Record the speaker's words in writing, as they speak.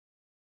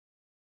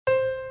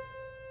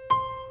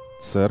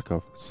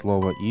Церковь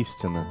 «Слово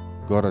истины»,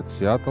 город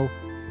Сиэтл,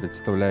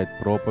 представляет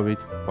проповедь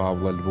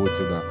Павла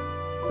Львутина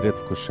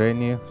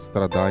 «Предвкушение,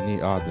 страданий,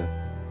 ада».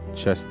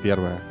 Часть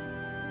 1.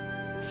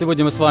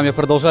 Сегодня мы с вами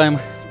продолжаем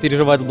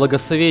переживать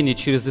благословение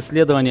через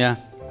исследование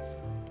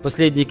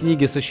последней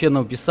книги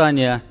Священного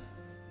Писания,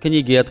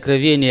 книги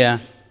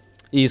Откровения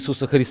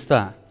Иисуса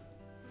Христа.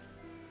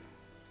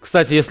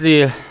 Кстати,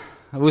 если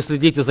вы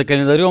следите за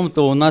календарем,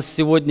 то у нас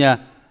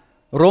сегодня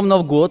ровно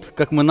в год,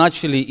 как мы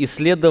начали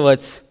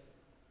исследовать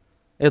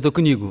эту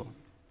книгу.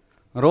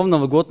 Ровно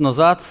в год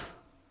назад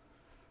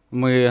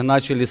мы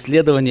начали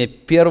исследование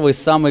первой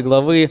самой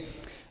главы,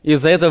 и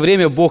за это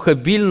время Бог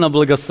обильно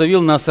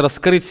благословил нас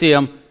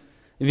раскрытием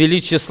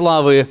величия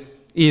славы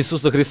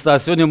Иисуса Христа.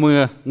 Сегодня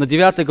мы на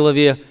 9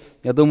 главе.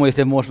 Я думаю,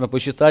 если можно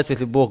посчитать,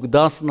 если Бог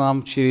даст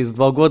нам, через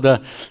 2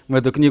 года мы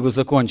эту книгу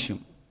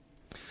закончим.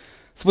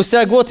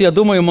 Спустя год, я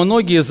думаю,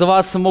 многие из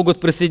вас могут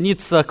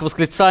присоединиться к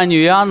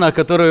восклицанию Иоанна,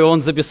 которое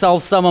он записал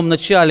в самом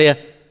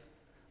начале: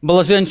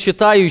 «Блажен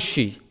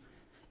читающий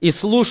и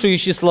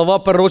слушающий слова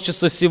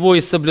пророчества сего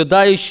и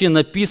соблюдающий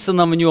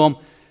написано в нем,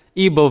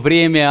 ибо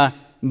время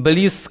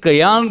близко».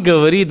 Иоанн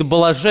говорит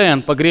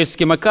 «блажен»,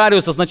 по-гречески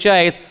 «макариус»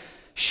 означает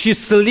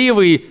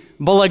 «счастливый»,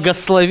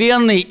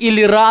 «благословенный»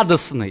 или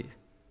 «радостный».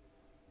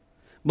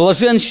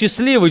 Блажен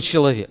счастливый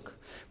человек.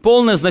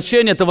 Полное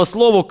значение этого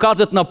слова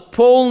указывает на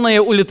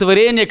полное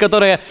удовлетворение,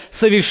 которое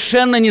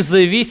совершенно не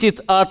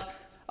зависит от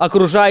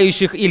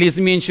окружающих или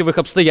изменчивых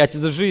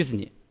обстоятельств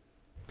жизни.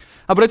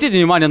 Обратите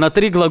внимание на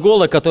 3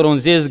 глагола, которые он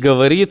здесь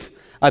говорит,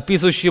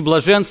 описывающие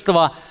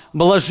блаженство.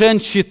 Блажен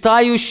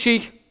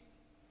читающий,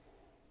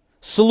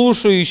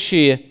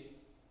 слушающий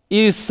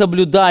и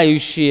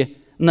соблюдающий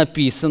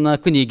написано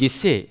в книге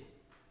сей.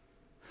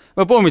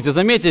 Вы помните,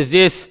 заметьте,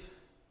 здесь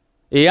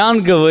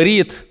Иоанн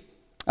говорит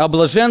о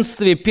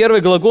блаженстве.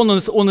 Первый глагол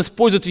он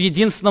использует в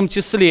единственном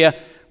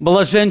числе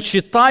 «блажен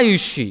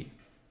читающий»,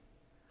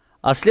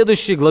 а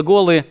следующие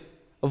глаголы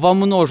во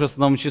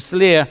множественном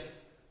числе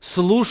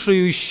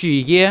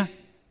 «слушающие»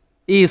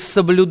 и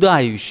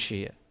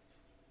 «соблюдающие».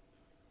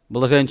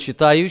 Блажен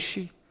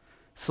читающий,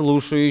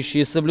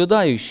 слушающий и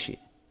соблюдающий.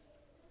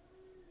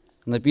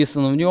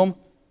 Написано в нем.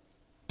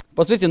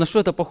 Посмотрите, на что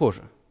это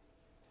похоже?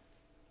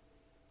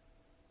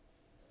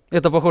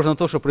 Это похоже на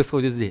то, что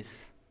происходит здесь.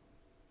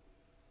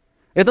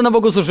 Это на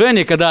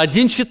богослужении, когда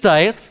один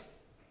читает,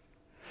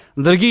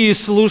 другие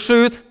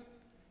слушают,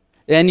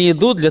 и они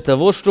идут для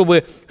того,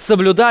 чтобы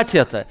соблюдать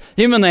это.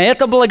 Именно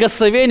это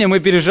благословение мы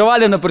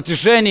переживали на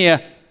протяжении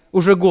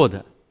уже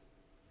года.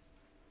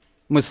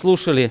 Мы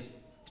слушали,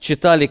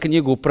 читали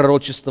книгу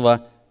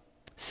пророчества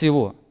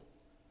сего.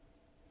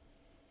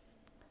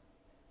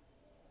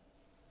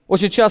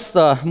 Очень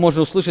часто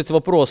можно услышать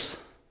вопрос: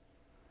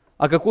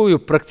 а какую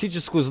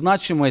практическую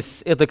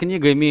значимость эта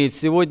книга имеет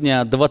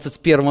сегодня, в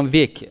 21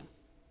 веке?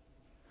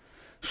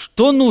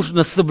 Что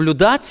нужно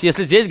соблюдать,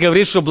 если здесь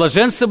говорит, что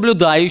блажен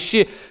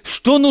соблюдающий?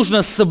 Что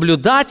нужно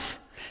соблюдать,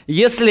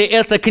 если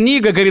эта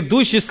книга говорит о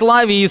грядущей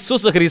славе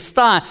Иисуса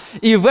Христа,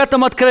 и в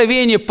этом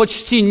откровении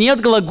почти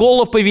нет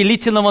глагола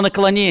повелительного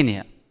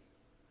наклонения,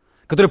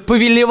 который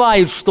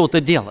повелевает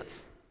что-то делать?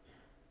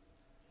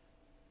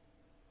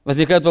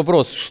 Возникает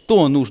вопрос,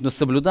 что нужно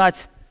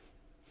соблюдать?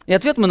 И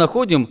ответ мы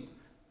находим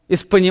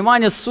из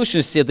понимания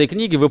сущности этой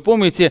книги. Вы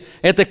помните,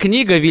 это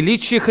книга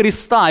величия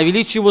Христа,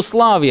 величия Его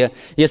славы.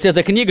 Если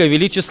это книга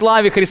величия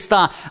славы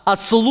Христа, а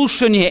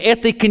слушание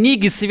этой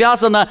книги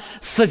связано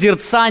с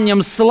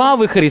созерцанием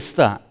славы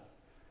Христа,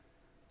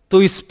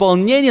 то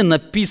исполнение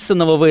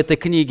написанного в этой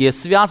книге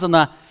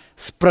связано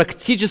с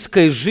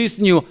практической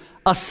жизнью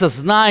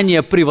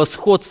осознания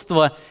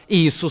превосходства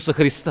Иисуса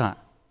Христа.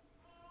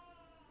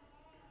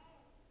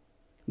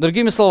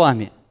 Другими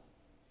словами,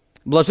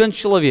 блажен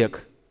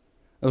человек,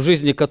 в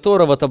жизни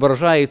которого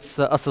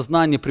отображается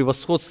осознание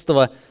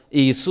превосходства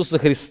Иисуса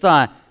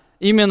Христа.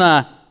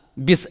 Именно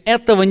без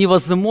этого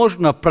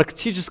невозможно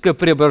практическое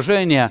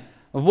преображение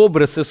в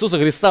образ Иисуса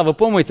Христа. Вы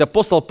помните,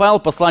 апостол Павел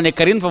в послании к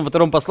Коринфянам, во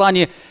 2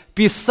 послании,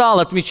 писал,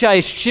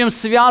 отмечая, с чем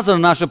связано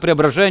наше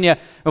преображение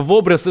в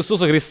образ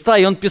Иисуса Христа.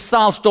 И он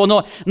писал, что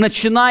оно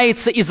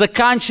начинается и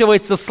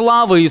заканчивается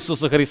славой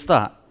Иисуса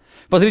Христа.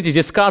 Посмотрите,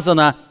 здесь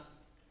сказано: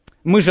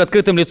 «Мы же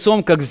открытым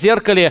лицом, как в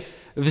зеркале,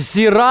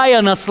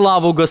 взирая на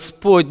славу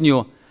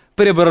Господню,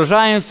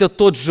 преображаемся в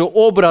тот же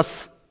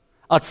образ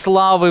от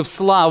славы в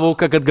славу,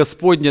 как от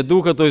Господня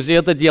Духа». То есть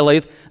это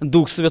делает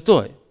Дух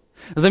Святой.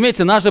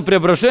 Заметьте, наше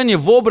преображение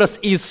в образ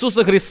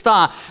Иисуса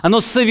Христа,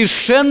 оно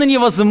совершенно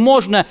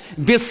невозможно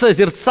без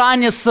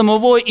созерцания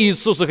самого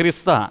Иисуса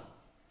Христа.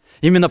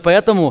 Именно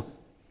поэтому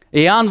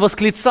Иоанн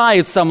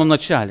восклицает в самом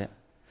начале: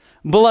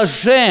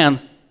 «Блажен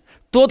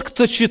тот,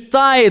 кто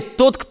читает,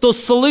 тот, кто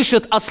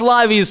слышит о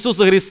славе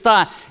Иисуса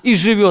Христа и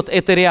живет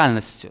этой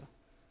реальностью».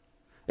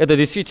 Это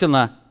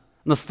действительно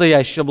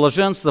настоящее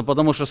блаженство,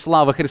 потому что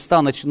слава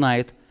Христа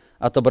начинает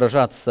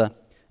отображаться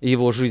в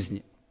его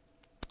жизни.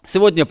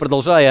 Сегодня,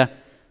 продолжая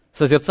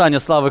созерцание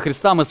славы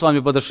Христа, мы с вами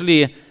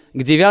подошли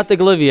к 9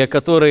 главе,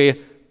 которая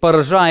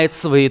поражает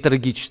своей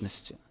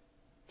трагичностью.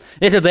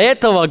 Если до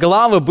этого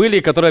главы были,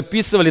 которые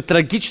описывали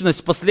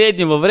трагичность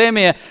последнего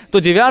времени, то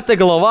 9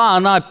 глава,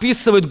 она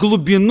описывает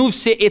глубину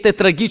всей этой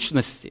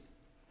трагичности.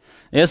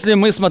 Если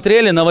мы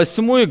смотрели на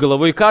 8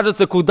 главу, и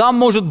кажется, куда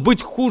может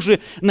быть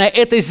хуже на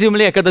этой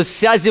земле, когда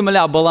вся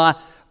земля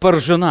была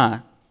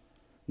поражена.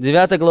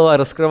 9 глава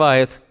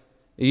раскрывает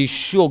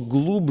еще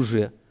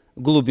глубже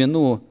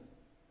глубину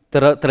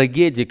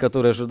трагедии,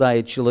 которая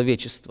ожидает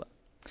человечество.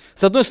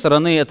 С одной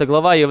стороны, эта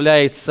глава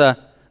является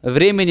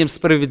временем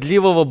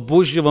справедливого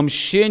Божьего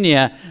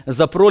мщения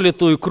за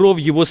пролитую кровь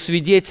Его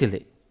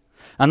свидетелей.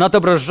 Она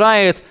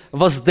отображает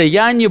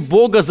воздаяние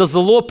Бога за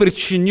зло,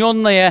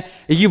 причиненное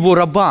Его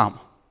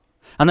рабам.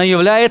 Она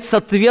является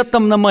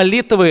ответом на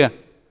молитвы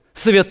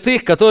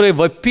святых, которые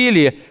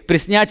вопили при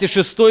снятии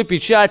 6-й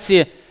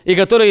печати, и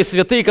которые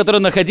святые,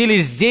 которые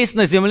находились здесь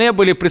на земле,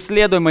 были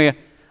преследуемы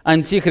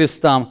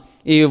Антихристом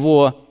и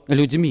его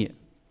людьми.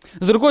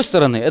 С другой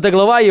стороны, эта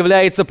глава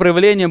является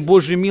проявлением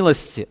Божьей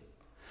милости.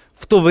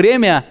 В то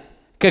время,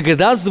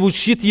 когда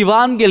звучит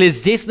Евангелие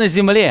здесь на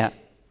земле,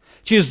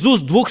 через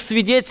уст 2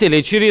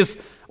 свидетелей, через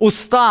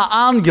уста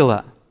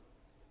ангела,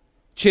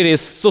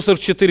 через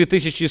 144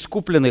 тысячи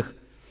искупленных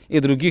и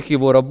других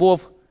его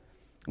рабов,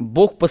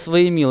 Бог по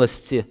своей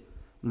милости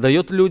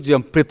дает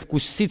людям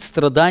предвкусить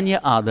страдания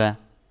ада,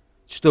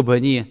 чтобы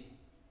они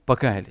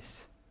покаялись.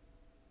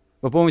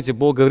 Вы помните,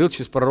 Бог говорил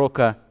через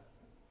пророка,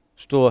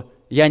 что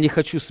 «я не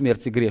хочу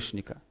смерти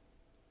грешника,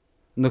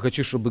 но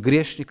хочу, чтобы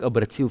грешник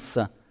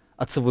обратился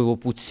от своего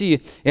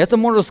пути». И это,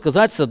 можно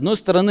сказать, с одной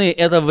стороны,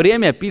 это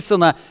время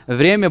описано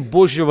время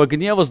Божьего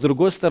гнева, с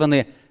другой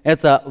стороны,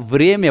 это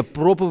время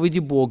проповеди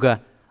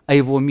Бога о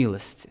Его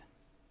милости.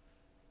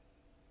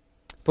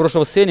 В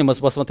прошлом воскресенье мы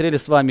посмотрели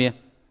с вами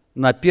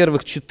на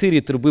первых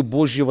 4 трубы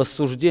Божьего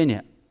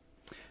суждения.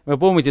 Вы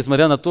помните,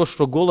 несмотря на то,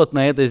 что голод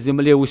на этой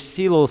земле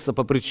усилился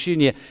по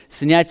причине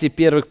снятия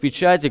первых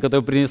печатей,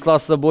 которая принесла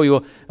с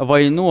собой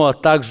войну, а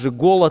также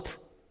голод,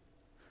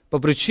 по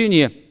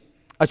причине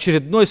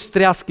очередной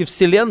встряски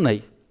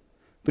Вселенной,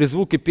 при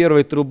звуке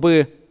первой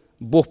трубы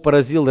Бог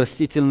поразил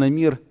растительный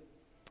мир,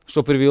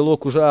 что привело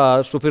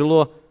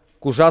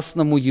к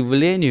ужасному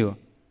явлению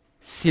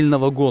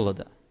сильного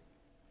голода.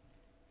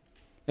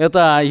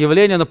 Это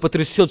явление, оно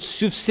потрясет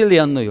всю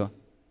Вселенную,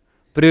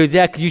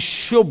 приведя к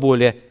еще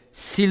более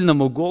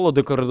сильному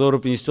голоду, который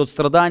принесет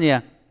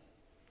страдания.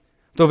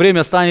 В то время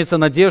останется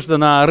надежда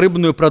на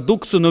рыбную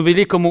продукцию, но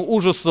великому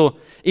ужасу.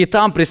 И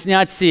там при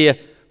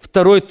снятии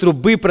 2-й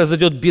трубы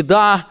произойдет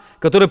беда,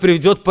 которая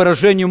приведет к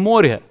поражению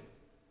моря.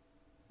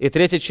 И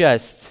 3-я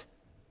часть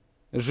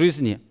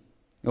жизни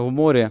в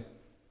море,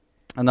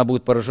 она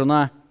будет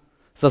поражена.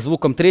 Со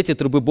звуком 3-й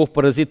трубы Бог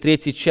поразит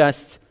 3-ю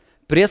часть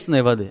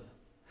пресной воды.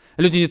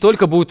 Люди не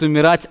только будут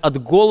умирать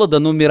от голода,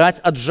 но умирать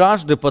от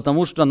жажды,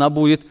 потому что она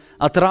будет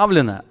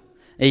отравлена.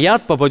 И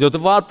яд попадет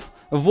в ад,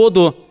 в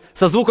воду.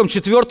 Со звуком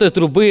 4-й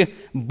трубы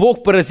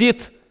Бог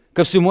поразит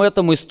ко всему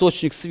этому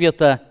источник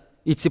света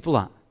и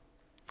тепла.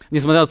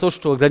 Несмотря на то,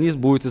 что организм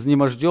будет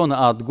изнеможден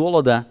от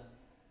голода,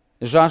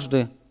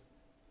 жажды,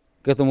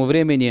 к этому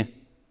времени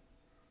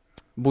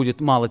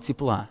будет мало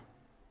тепла,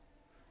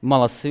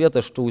 мало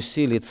света, что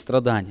усилит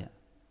страдания.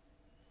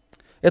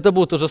 Это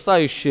будет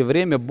ужасающее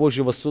время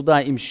Божьего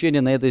суда и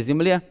мщения на этой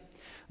земле.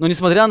 Но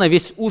несмотря на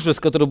весь ужас,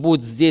 который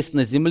будет здесь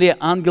на земле,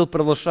 ангел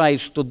провозглашает,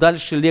 что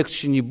дальше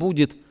легче не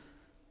будет,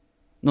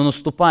 но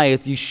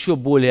наступает еще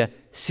более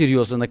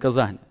серьезное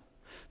наказание.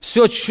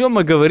 Все, о чем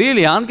мы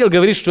говорили, ангел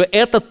говорит, что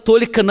это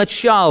только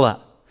начало.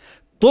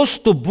 То,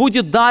 что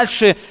будет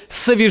дальше,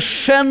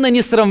 совершенно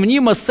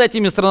несравнимо с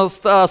этими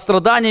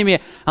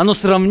страданиями, оно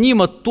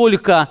сравнимо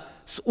только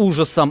с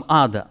ужасом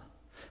ада.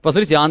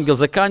 Посмотрите, ангел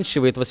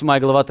заканчивает, 8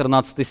 глава,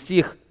 13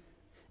 стих.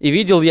 «И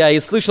видел я, и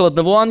слышал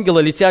одного ангела,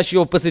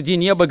 летящего посреди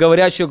неба,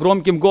 говорящего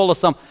громким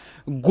голосом: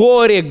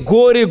 горе,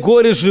 горе,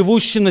 горе,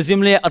 живущий на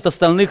земле от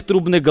остальных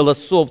трубных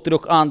голосов 3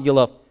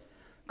 ангелов,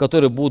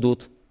 которые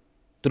будут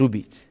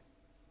трубить».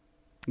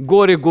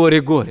 Горе,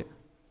 горе, горе.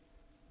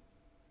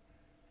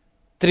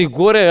 3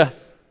 горя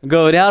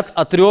говорят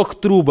о 3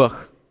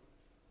 трубах,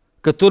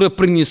 которые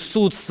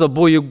принесут с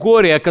собой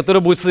горе, а которое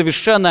будет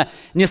совершенно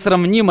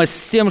несравнимо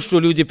с тем, что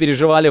люди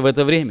переживали в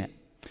это время.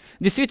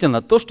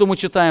 Действительно, то, что мы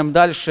читаем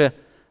дальше,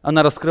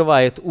 она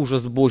раскрывает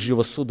ужас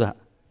Божьего суда.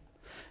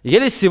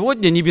 Если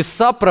сегодня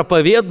небеса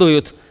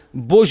проповедуют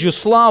Божью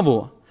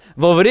славу,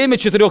 во время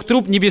 4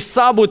 труб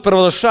небеса будут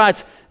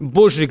провозглашать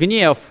Божий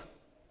гнев,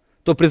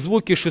 то при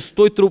звуке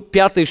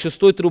 5-й и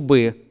 6-й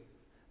трубы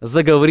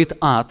заговорит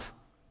ад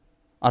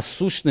о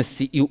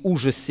сущности и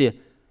ужасе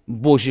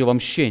Божьего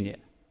мщения.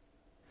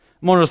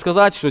 Можно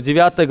сказать, что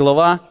 9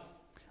 глава,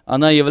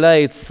 она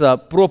является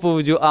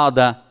проповедью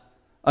ада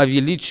о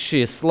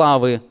величии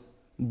славы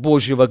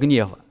Божьего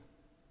гнева.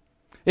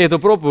 И эту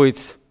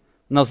проповедь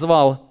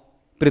назвал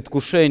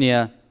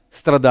 «Предвкушение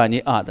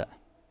страданий ада».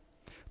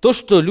 То,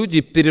 что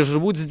люди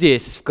переживут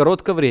здесь в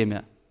короткое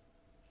время,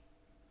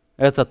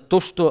 это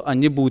то, что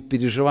они будут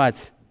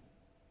переживать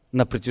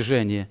на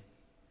протяжении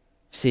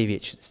всей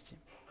вечности.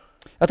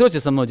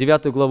 Откройте со мной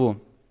 9 главу.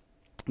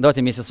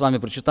 Давайте вместе с вами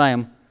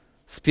прочитаем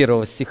с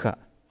 1 стиха.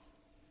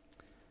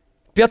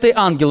 5-й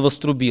ангел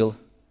вострубил,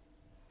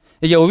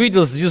 и я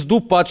увидел звезду,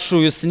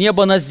 падшую с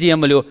неба на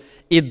землю,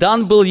 и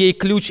дан был ей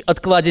ключ от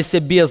кладезя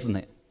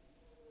бездны.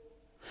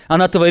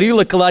 Она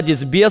творила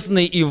кладезь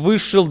бездны, и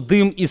вышел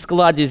дым из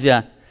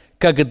кладезя,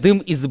 как дым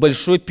из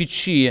большой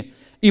печи,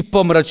 и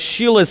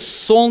помрачилось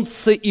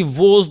солнце и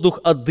воздух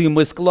от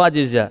дыма из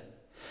кладезя.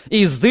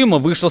 И из дыма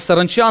вышел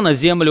саранча на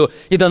землю,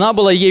 и дана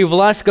была ей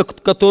власть,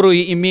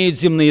 которую имеют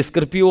земные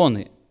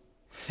скорпионы.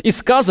 И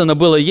сказано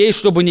было ей,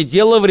 чтобы не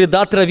делала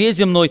вреда траве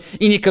земной,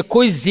 и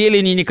никакой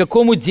зелени,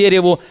 никакому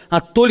дереву, а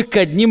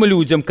только одним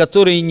людям,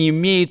 которые не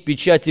имеют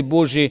печати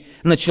Божией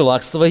на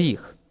челах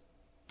своих.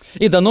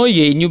 И дано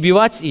ей не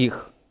убивать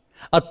их,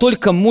 а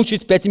только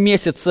мучить 5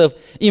 месяцев,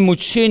 и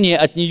мучение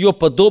от нее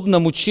подобно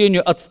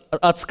мучению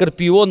от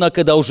скорпиона,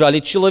 когда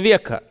ужалит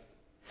человека.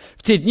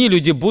 В те дни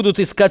люди будут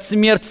искать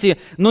смерти,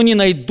 но не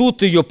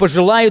найдут ее,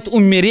 пожелают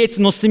умереть,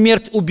 но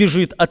смерть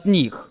убежит от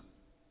них.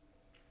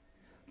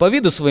 По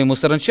виду своему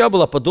саранча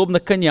была подобна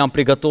коням,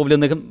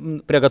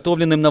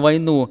 приготовленным на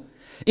войну,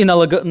 и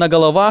на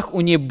головах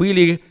у ней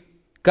были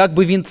как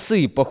бы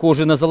венцы,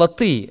 похожие на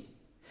золотые.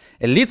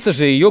 Лица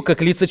же ее,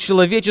 как лица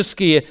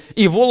человеческие,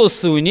 и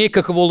волосы у ней,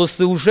 как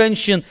волосы у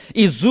женщин,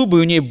 и зубы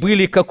у ней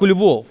были, как у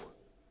львов.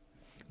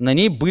 На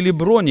ней были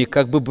брони,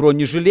 как бы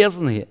брони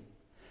железные,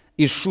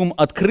 и шум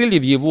от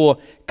крыльев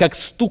его, как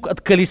стук от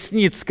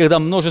колесниц, когда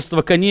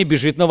множество коней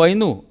бежит на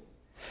войну.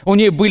 У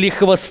нее были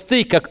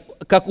хвосты,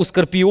 как у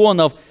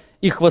скорпионов,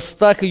 и в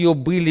хвостах ее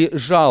были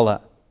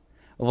жала.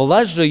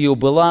 Власть же ее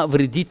была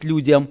вредить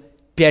людям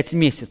 5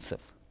 месяцев.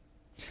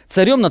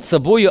 Царем над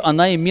собою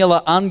она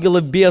имела ангела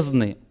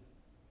бездны.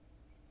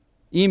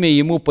 Имя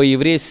ему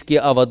по-еврейски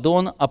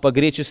Авадон, а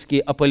по-гречески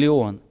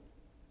Аполеон.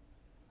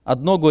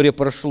 Одно горе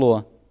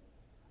прошло,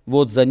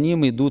 вот за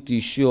ним идут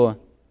еще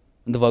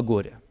 2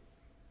 горя.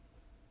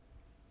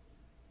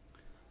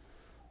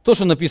 То,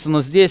 что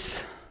написано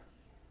здесь,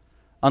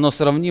 оно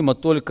сравнимо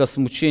только с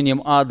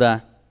мучением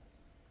ада.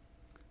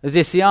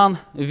 Здесь Иоанн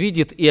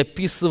видит и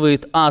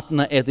описывает ад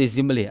на этой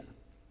земле.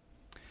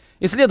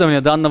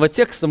 Исследование данного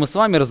текста мы с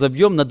вами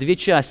разобьем на 2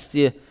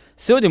 части.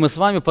 Сегодня мы с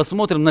вами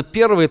посмотрим на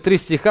первые 3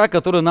 стиха,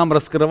 которые нам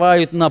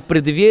раскрывают на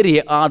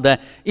преддверие ада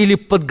или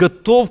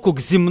подготовку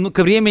к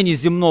времени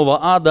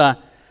земного ада.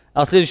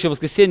 А в следующее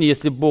воскресенье,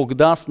 если Бог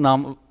даст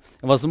нам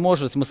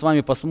возможность, мы с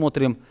вами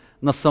посмотрим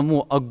на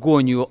саму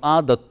агонию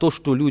ада, то,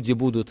 что люди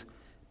будут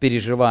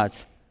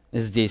переживать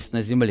здесь,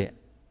 на земле.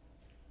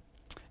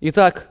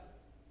 Итак,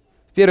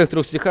 в первых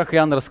 3 стихах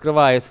Иоанн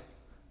раскрывает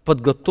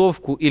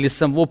подготовку или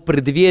само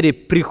преддверие,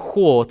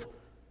 приход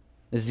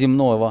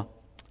земного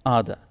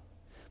ада.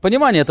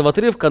 Понимание этого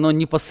отрывка, оно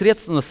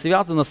непосредственно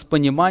связано с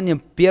пониманием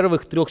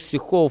первых 3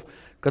 стихов,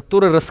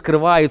 которые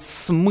раскрывают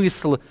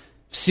смысл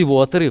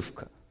всего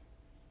отрывка.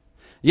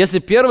 Если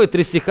первые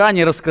 3 стиха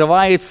не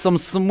раскрывают сам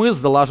смысл,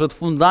 заложит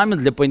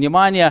фундамент для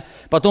понимания,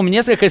 потом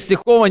несколько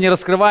стихов они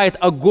раскрывают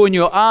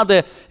агонию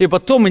ада, и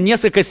потом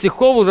несколько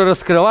стихов уже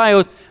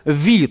раскрывают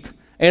вид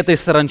этой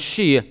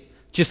саранчи,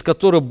 через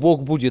которую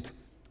Бог будет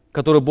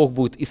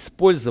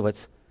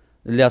использовать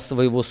для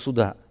своего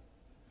суда.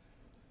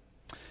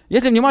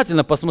 Если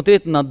внимательно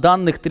посмотреть на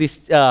данных 3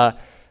 стиха,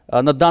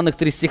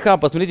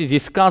 посмотрите,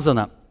 здесь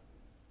сказано: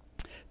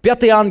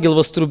 «5-й ангел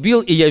вострубил,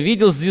 и я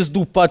видел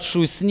звезду,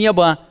 падшую с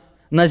неба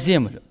на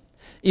землю.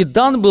 И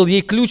дан был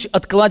ей ключ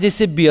от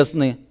кладезя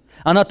бездны.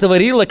 Она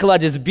творила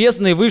кладезь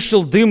бездны, и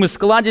вышел дым из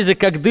кладезя,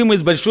 как дым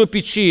из большой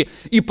печи,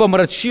 и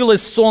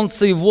помрачилось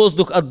солнце и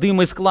воздух от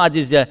дыма из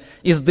кладезя.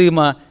 Из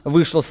дыма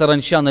вышла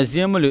саранча на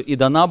землю, и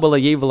дана была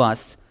ей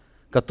власть,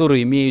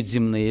 которую имеют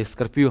земные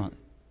скорпионы».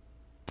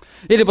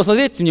 Если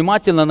посмотреть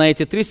внимательно на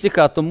эти 3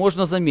 стиха, то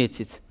можно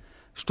заметить,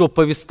 что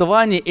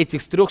повествование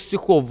этих 3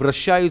 стихов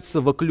вращаются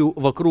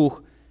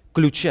вокруг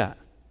ключа.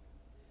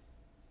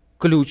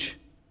 Ключ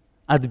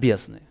от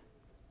бездны.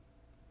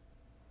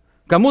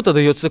 Кому-то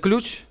дается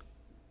ключ,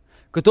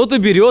 кто-то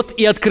берет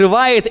и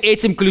открывает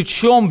этим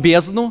ключом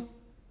бездну,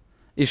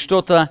 и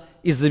что-то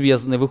из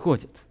бездны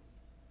выходит.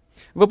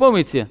 Вы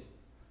помните,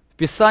 в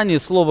Писании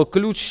слово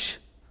 «ключ»,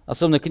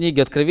 особенно в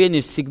книге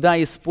Откровения,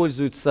 всегда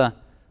используется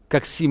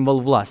как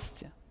символ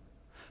власти.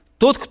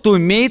 Тот, кто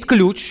имеет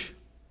ключ,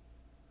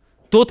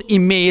 тот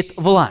имеет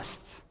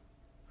власть.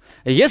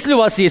 Если у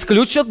вас есть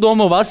ключ от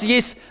дома, у вас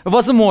есть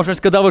возможность,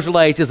 когда вы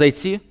желаете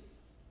зайти,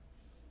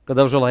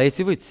 когда вы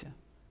желаете выйти.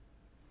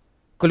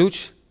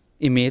 Ключ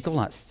имеет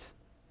власть.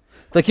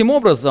 Таким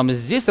образом,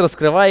 здесь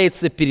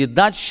раскрывается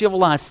передача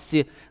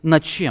власти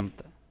над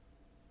чем-то.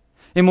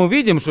 И мы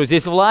видим, что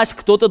здесь власть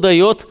кто-то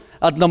дает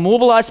одному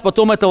власть,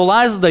 потом эта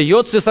власть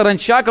дается, и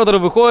саранча, которая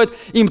выходит,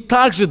 им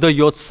также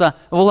дается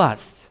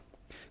власть.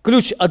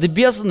 Ключ от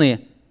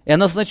бездны, и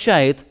он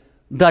означает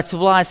дать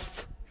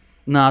власть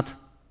над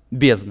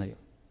бездной.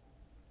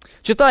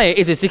 Читая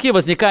эти стихи,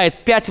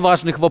 возникает 5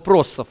 важных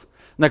вопросов,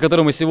 на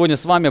которые мы сегодня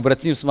с вами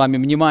обратим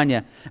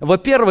внимание.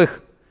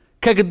 Во-первых,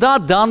 когда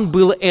дан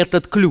был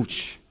этот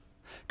ключ?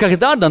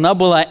 Когда дана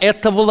была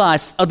эта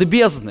власть от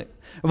бездны?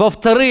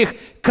 Во-вторых,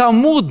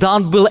 кому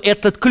дан был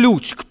этот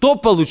ключ? Кто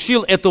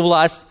получил эту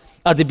власть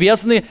от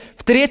бездны.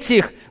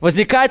 В-третьих,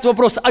 возникает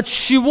вопрос, от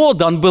чего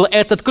дан был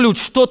этот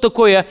ключ? Что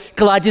такое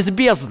кладезь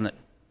бездны?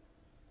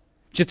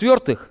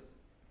 В-четвертых,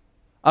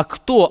 а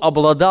кто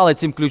обладал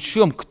этим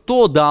ключом?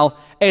 Кто дал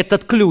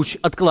этот ключ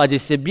от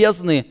кладези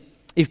бездны?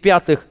 И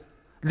в-пятых,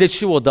 для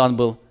чего дан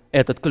был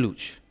этот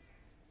ключ?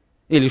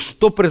 Или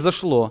что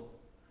произошло,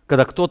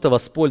 когда кто-то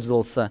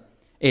воспользовался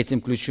этим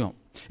ключом?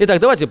 Итак,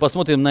 давайте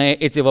посмотрим на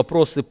эти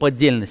вопросы по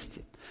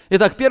отдельности.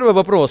 Итак, первый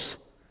вопрос.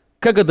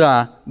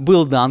 Когда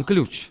был дан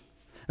ключ?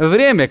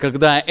 Время,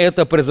 когда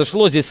это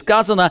произошло, здесь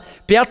сказано,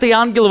 5-й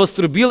ангел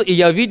вострубил, и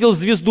я видел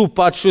звезду,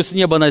 падшую с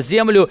неба на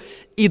землю,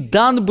 и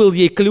дан был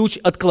ей ключ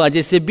от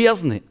кладези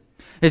бездны.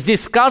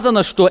 Здесь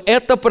сказано, что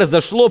это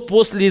произошло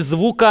после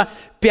звука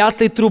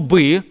 5-й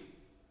трубы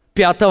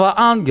 5-го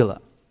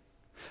ангела.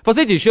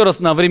 Посмотрите еще раз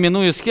на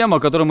временную схему, о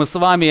которой мы с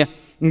вами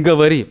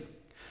говорим.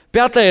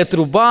 5-я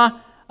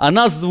труба,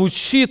 она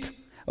звучит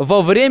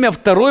во время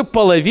второй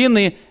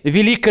половины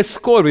великой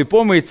скорби.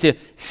 Помните,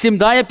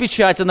 7-я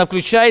печать, она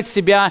включает в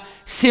себя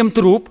 7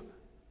 труб.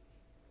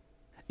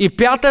 И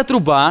 5-я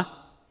труба,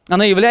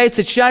 она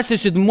является частью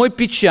 7-й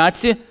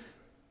печати,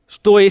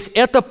 то есть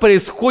это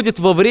происходит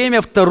во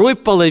время второй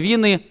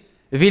половины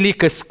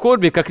великой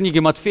скорби, как в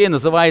книге Матфея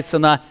называется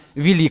она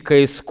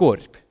 «Великая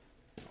скорбь».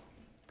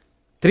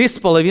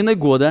 3,5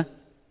 года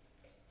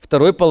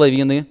второй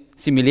половины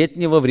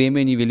 7-летнего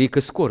времени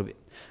великой скорби.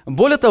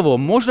 Более того,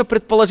 можно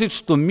предположить,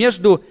 что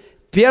между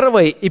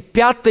 1-й и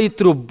 5-й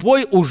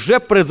трубой уже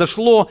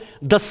произошло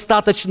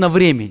достаточно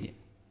времени.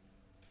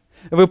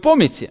 Вы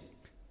помните,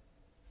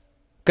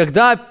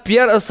 когда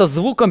со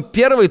звуком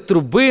 1-й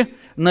трубы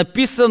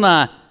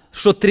написано,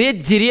 что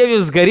треть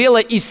деревьев сгорела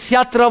и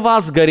вся трава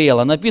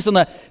сгорела.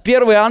 Написано,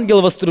 1-й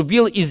ангел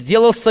вострубил и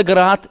сделал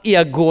град и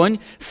огонь,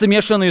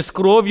 смешанный с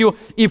кровью,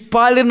 и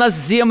пали на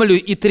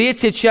землю, и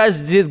третья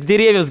часть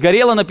деревьев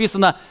сгорела.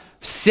 Написано,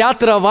 вся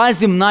трава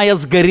земная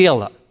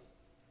сгорела.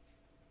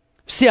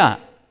 Вся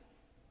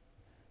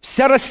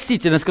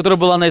растительность, которая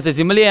была на этой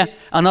земле,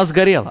 она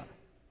сгорела.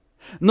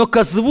 Но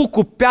ко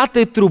звуку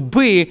 5-й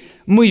трубы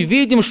мы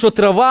видим, что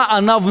трава,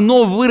 она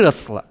вновь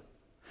выросла.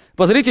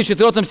 Посмотрите, в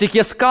 4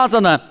 стихе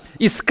сказано,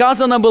 «И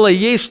сказано было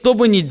ей,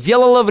 чтобы не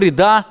делала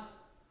вреда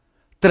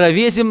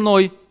траве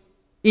земной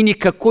и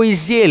никакой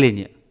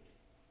зелени,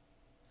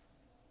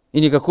 и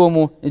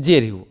никакому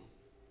дереву,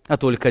 а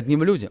только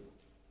одним людям».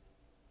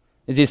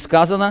 Здесь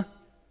сказано,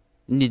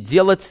 не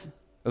делать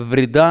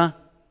вреда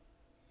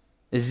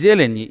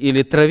зелени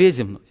или траве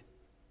земной.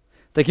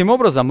 Таким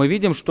образом, мы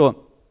видим,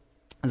 что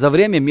за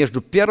время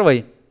между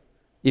 1-й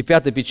и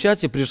 5-й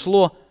печатью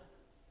пришло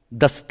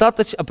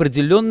достаточно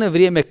определенное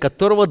время,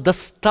 которого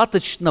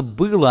достаточно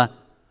было,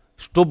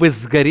 чтобы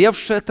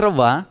сгоревшая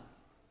трава,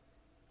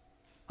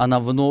 она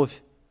вновь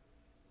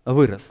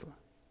выросла.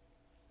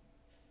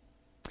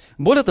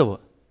 Более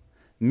того,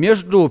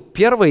 между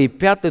 1-й и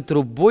 5-й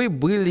трубой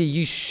были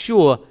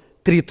еще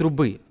 3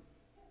 трубы,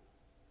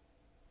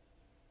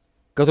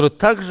 которые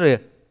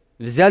также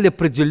взяли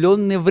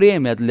определенное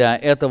время для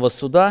этого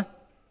суда.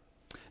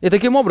 И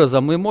таким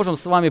образом мы можем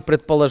с вами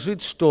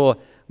предположить,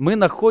 что мы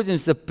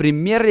находимся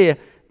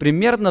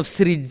примерно в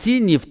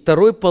середине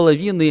второй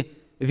половины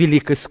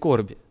великой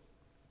скорби.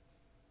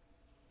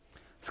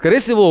 Скорее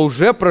всего,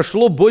 уже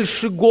прошло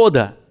больше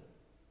года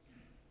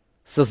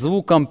со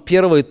звуком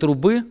 1-й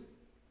трубы,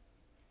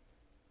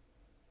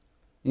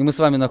 и мы с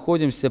вами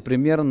находимся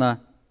примерно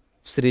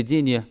в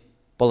середине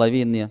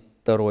половины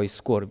второй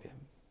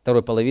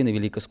половины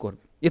великой скорби.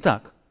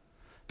 Итак,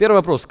 первый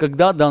вопрос.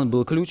 Когда дан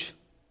был ключ?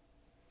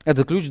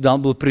 Этот ключ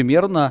дан был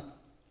примерно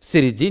в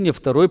середине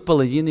второй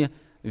половины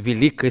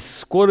великой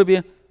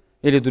скорби,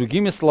 или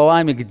другими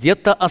словами,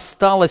 где-то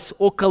осталось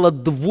около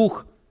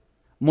 2,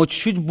 может,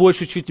 чуть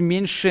больше, чуть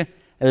меньше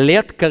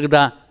лет,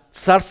 когда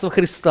Царство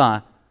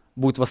Христа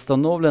будет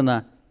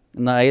восстановлено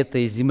на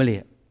этой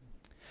земле.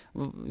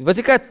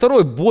 Возникает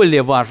второй,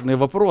 более важный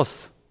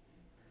вопрос.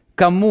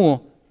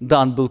 Кому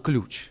дан был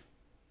ключ?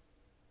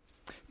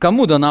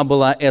 Кому дана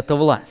была эта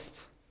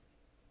власть?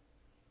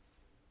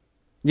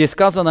 Здесь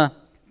сказано,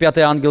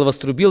 5-й ангел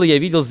вострубил, и я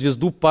видел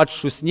звезду,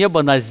 падшую с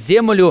неба на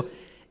землю,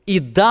 и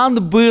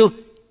дан был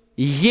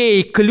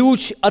ей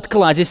ключ от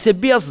кладезя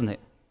бездны.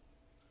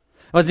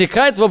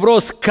 Возникает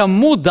вопрос,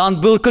 кому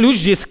дан был ключ?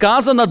 Здесь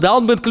сказано,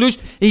 дан был ключ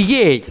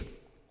ей.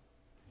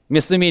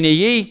 Местоимение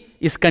ей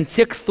из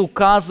контекста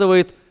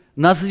указывает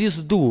на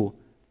звезду,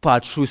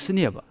 падшую с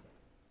неба.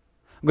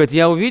 Говорит,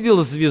 я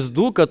увидел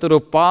звезду, которая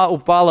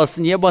упала с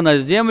неба на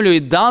землю, и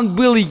дан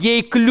был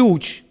ей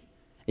ключ,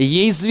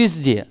 ей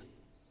звезде,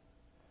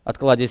 от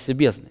кладезя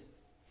бездны.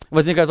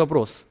 Возникает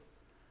вопрос,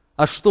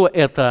 а что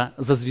это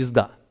за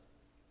звезда?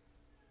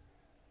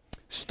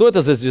 Что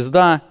это за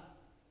звезда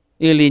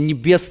или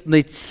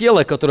небесное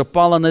тело, которое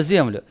пало на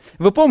землю?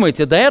 Вы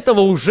помните, до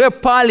этого уже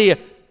пали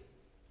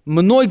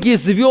многие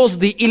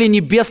звезды или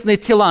небесные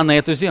тела на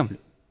эту землю.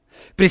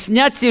 При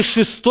снятии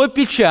 6-й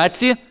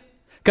печати,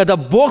 когда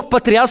Бог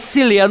потряс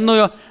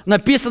вселенную,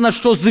 написано,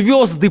 что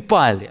звезды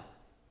пали.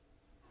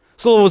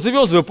 Слово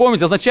 «звезды», вы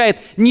помните, означает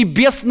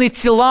 «небесные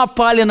тела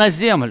пали на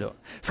землю».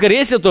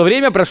 Скорее всего, в то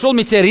время прошел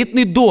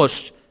метеоритный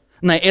дождь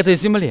на этой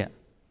земле.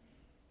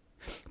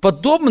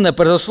 Подобное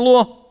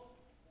произошло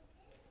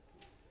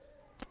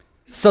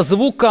со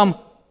звуком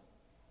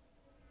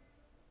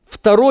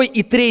второй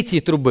и третьей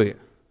трубы,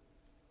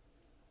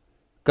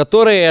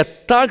 которые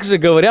также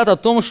говорят о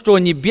том, что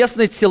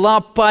небесные тела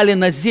пали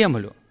на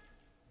землю.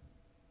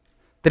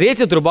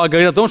 Третья труба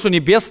говорит о том, что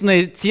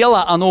небесное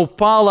тело, оно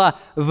упало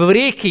в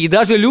реки, и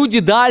даже люди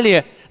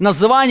дали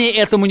название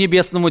этому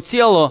небесному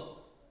телу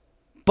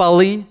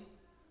полынь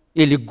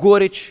или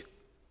горечь.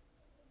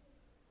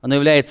 Оно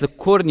является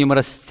корнем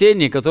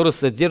растений, которое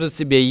содержит в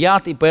себе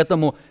яд, и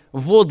поэтому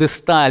воды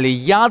стали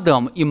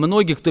ядом, и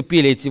многие, кто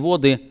пили эти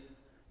воды,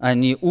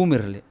 они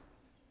умерли.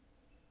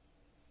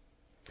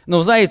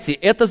 Но, знаете,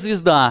 эта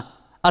звезда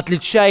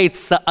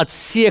отличается от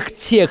всех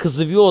тех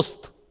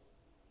звезд,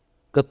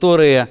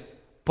 которые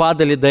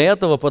падали до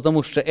этого,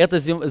 потому что эта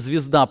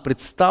звезда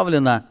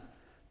представлена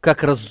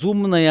как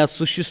разумное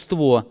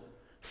существо,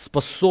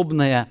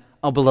 способное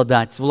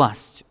обладать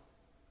властью.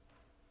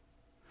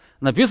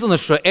 Написано,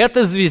 что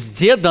этой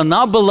звезде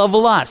дана была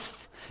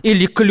власть,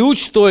 или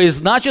ключ, то есть,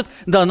 значит,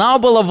 дана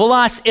была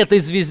власть этой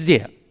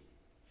звезде.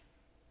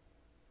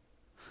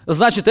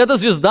 Значит, эта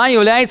звезда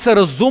является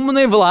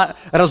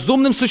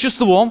разумным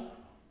существом,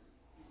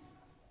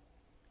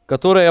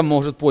 которое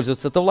может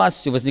пользоваться этой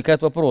властью.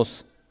 Возникает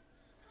вопрос,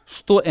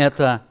 что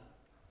это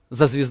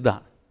за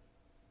звезда?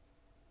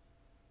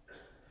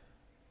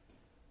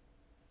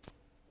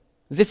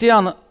 Здесь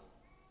Иоанн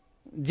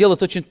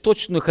делает очень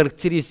точную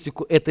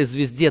характеристику этой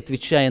звезде,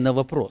 отвечая на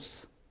вопрос.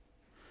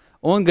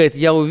 Он говорит: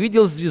 «Я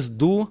увидел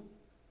звезду,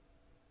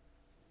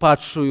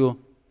 падшую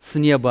с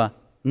неба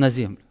на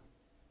землю».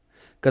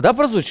 Когда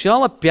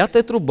прозвучала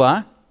пятая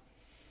труба,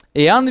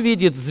 Иоанн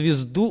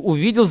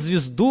увидел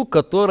звезду,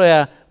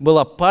 которая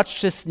была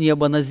падшая с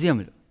неба на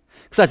землю.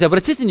 Кстати,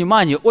 обратите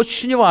внимание,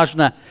 очень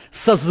важно,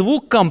 со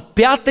звуком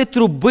пятой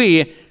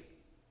трубы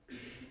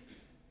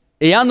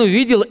Иоанн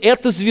увидел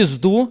эту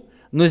звезду,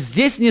 но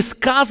здесь не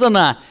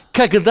сказано,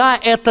 когда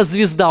эта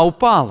звезда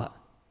упала.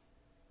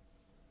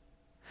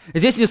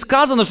 Здесь не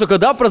сказано, что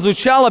когда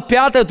прозвучала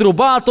пятая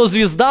труба, то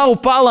звезда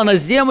упала на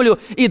землю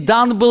и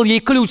дан был ей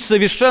ключ.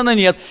 Совершенно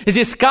нет.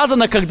 Здесь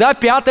сказано, когда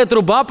пятая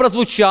труба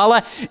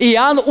прозвучала,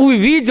 Иоанн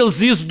увидел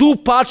звезду,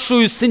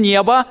 падшую с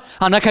неба,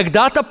 она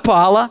когда-то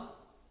пала.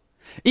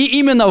 И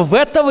именно в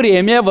это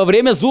время, во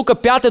время звука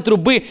пятой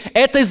трубы,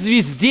 этой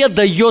звезде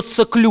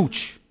дается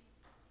ключ.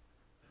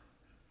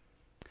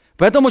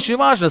 Поэтому очень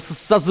важно,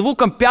 со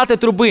звуком пятой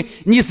трубы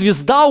не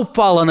звезда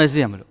упала на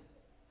землю,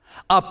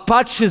 а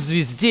падшей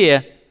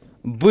звезде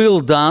был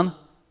дан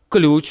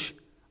ключ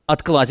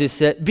от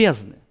кладезя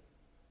бездны.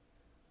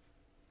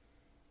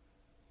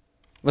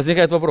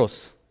 Возникает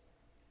вопрос,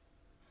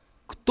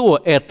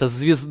 кто эта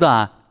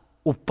звезда,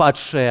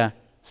 упадшая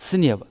с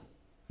неба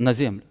на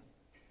землю?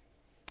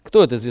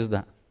 Кто эта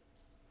звезда?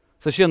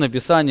 Священное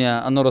Писание,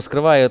 оно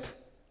раскрывает,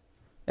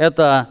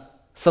 это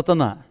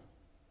сатана.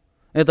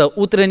 Это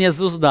утренняя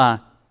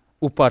звезда,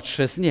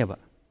 упадшая с неба.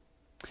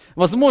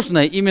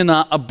 Возможно,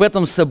 именно об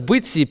этом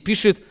событии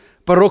пишет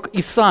пророк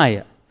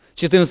Исаия.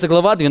 14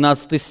 глава,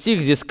 12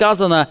 стих, здесь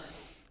сказано: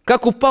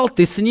 «Как упал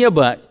ты с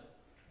неба,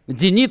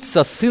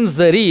 Деница, сын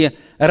Зари,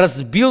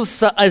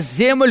 разбился о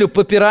землю,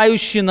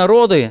 попирающие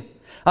народы,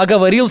 а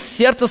говорил в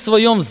сердце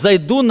своем: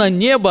 зайду на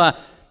небо,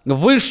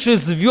 выше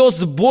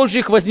звезд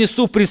Божьих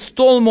вознесу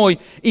престол мой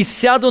и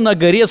сяду на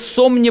горе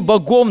сомне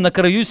богом на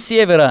краю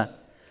севера.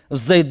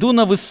 Взойду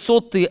на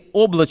высоты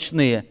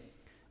облачные,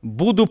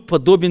 буду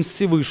подобен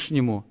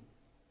Всевышнему,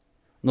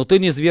 но ты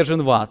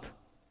низвержен в ад,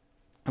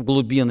 в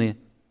глубины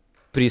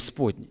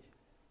преисподней».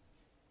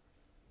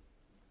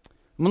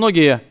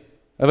 Многие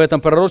в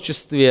этом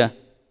пророчестве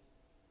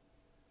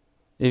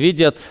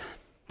видят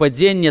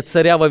падение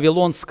царя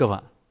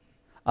Вавилонского,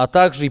 а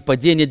также и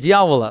падение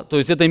дьявола. То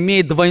есть это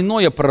имеет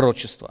двойное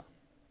пророчество.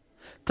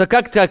 Так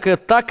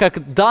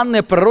как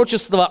данное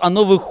пророчество,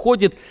 оно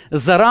выходит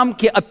за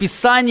рамки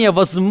описания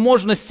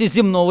возможностей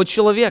земного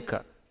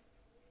человека.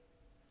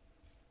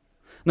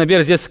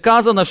 Например, здесь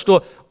сказано,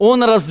 что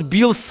он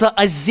разбился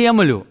о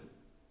землю.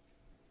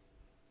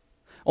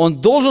 Он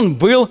должен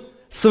был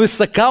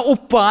свысока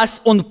упасть,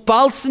 он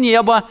пал с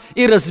неба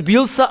и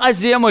разбился о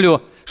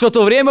землю, что в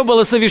то время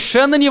было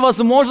совершенно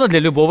невозможно для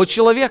любого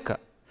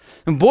человека.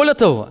 Более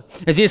того,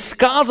 здесь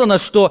сказано,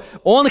 что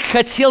он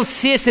хотел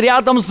сесть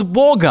рядом с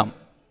Богом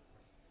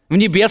в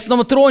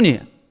небесном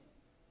троне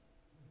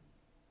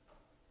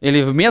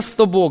или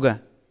вместо Бога.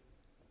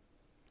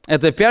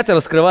 Это опять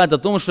раскрывает о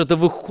том, что это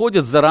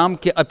выходит за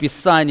рамки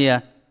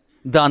описания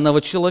данного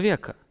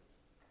человека.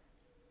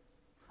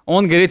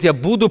 Он говорит: я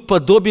буду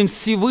подобен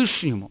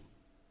Всевышнему.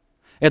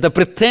 Это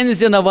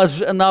претензия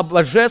на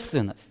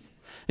божественность.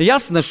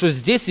 Ясно, что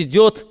здесь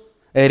идет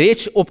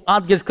речь об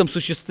ангельском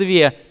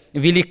существе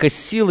великой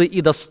силы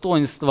и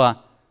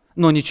достоинства,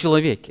 но не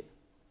человеке.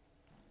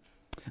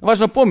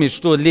 Важно помнить,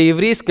 что для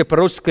еврейской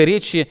пророческой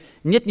речи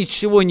нет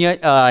ничего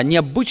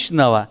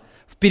необычного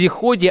в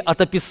переходе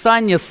от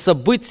описания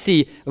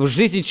событий в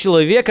жизни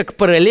человека к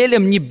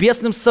параллелям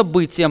небесным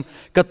событиям,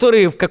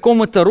 которые в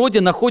каком-то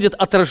роде находят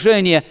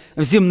отражение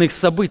в земных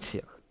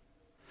событиях.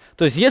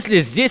 То есть, если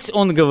здесь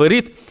он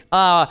говорит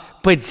о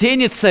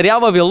падении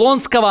царя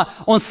Вавилонского,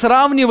 он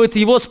сравнивает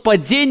его с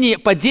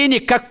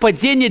падением как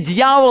падение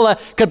дьявола,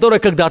 которое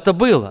когда-то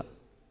было.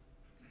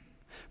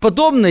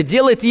 Подобное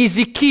делает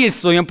Иезекииль в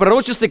своем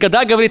пророчестве,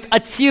 когда говорит о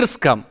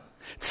Тирском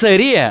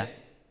царе.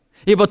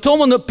 И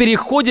потом он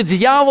переходит к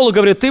дьяволу,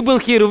 говорит: ты был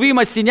херувим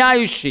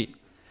осеняющий.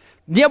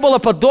 Не было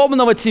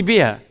подобного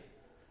тебе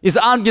из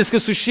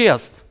ангельских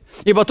существ.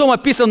 И потом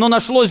описано: но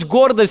нашлось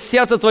гордость в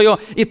сердце твое,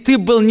 и ты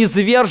был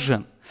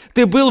низвержен.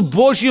 Ты был в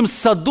Божьем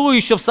саду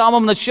еще в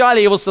самом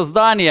начале его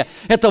создания.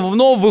 Это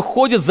вновь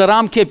выходит за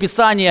рамки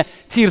описания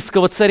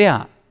Тирского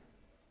царя.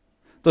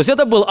 То есть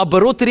это был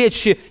оборот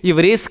речи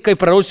еврейской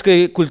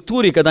пророческой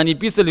культуре, когда они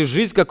писали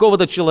жизнь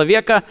какого-то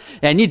человека,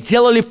 и они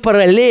делали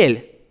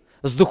параллель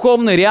с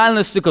духовной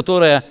реальностью,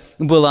 которая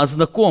была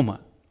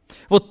знакома.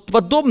 Вот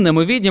подобное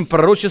мы видим в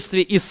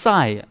пророчестве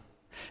Исаии.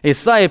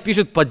 Исаия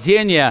пишет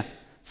падение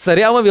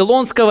царя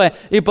Вавилонского,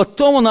 и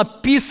потом он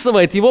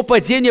описывает его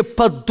падение,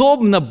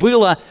 подобно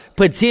было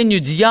падению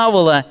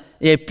дьявола,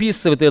 и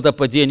описывает это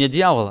падение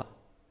дьявола.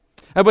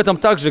 Об этом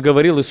также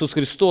говорил Иисус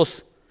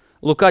Христос.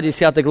 Лука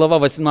 10 глава,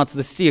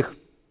 18 стих.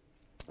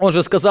 Он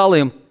же сказал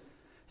им: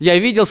 «Я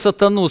видел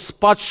сатану,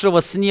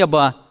 спадшего с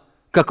неба,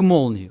 как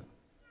молнию».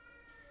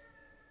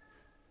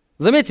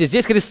 Заметьте,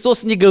 здесь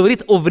Христос не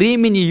говорит о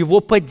времени его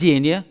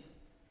падения,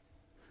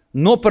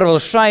 но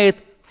провозглашает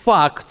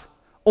факт.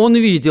 Он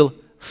видел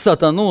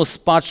сатану,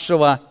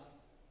 спадшего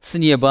с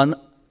неба,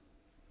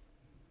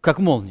 как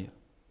молнию.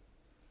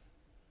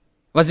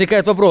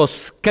 Возникает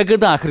вопрос,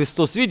 когда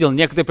Христос видел?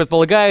 Некоторые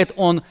предполагают,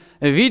 он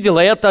видел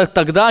это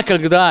тогда,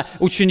 когда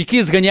ученики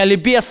изгоняли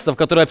бесов,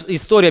 которая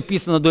история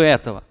описана до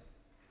этого.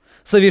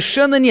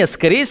 Совершенно нет.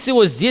 Скорее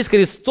всего, здесь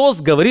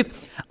Христос говорит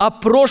о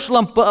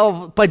прошлом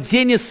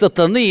падении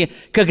сатаны,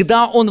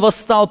 когда он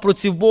восстал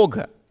против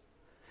Бога.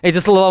 Эти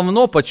слова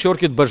вновь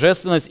подчеркивают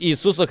божественность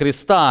Иисуса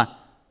Христа.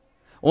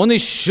 Он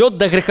еще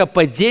до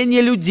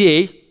грехопадения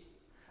людей,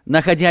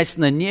 находясь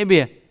на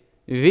небе,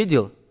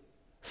 видел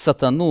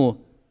сатану,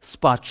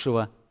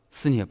 спадшего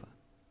с неба.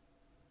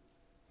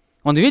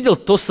 Он видел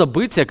то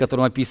событие,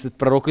 которое описывает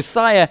пророк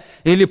Исаия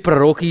или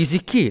пророк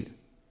Иезекииль.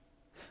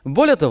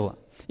 Более того,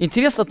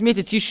 интересно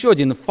отметить еще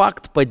один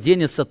факт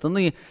падения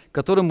сатаны,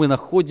 который мы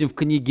находим в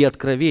книге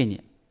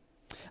Откровения.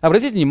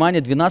 Обратите внимание,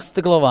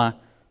 12 глава,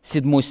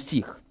 7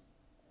 стих.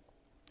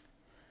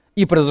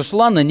 «И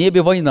произошла на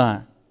небе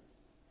война.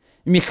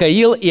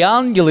 Михаил и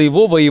ангелы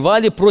его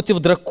воевали против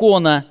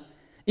дракона,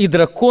 и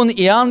дракон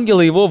и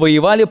ангелы его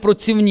воевали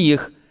против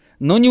них,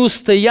 но не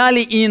устояли,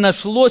 и не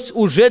нашлось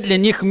уже для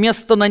них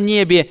места на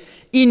небе,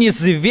 и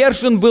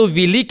низвержен был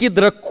великий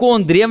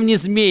дракон, древний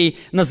змей,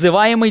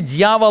 называемый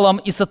дьяволом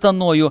и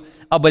сатаною,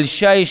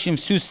 обольщающим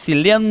всю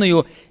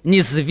вселенную,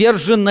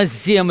 низвержен на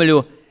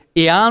землю,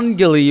 и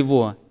ангелы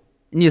его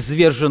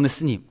низвержены с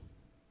ним».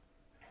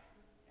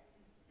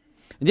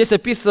 Здесь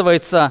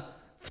описывается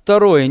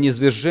второе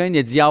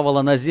низвержение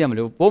дьявола на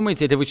землю. Вы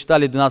помните, если вы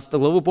читали 12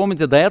 главу,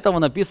 помните, до этого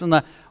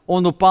написано: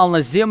 он упал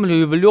на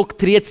землю и влек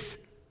треть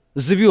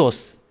звезд,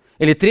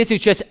 или третью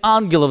часть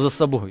ангелов за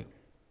собой.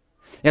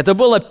 Это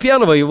было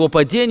первое его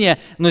падение,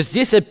 но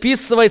здесь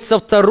описывается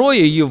второе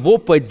его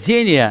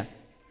падение,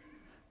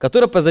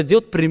 которое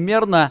произойдет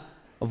примерно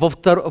в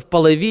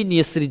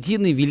половине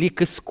середины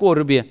великой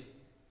скорби.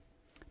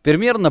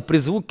 Примерно при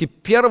звуке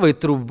первой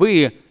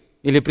трубы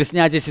или при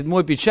снятии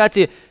седьмой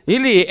печати,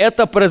 или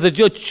это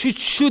произойдет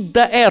чуть-чуть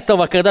до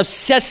этого, когда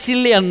вся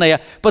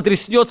вселенная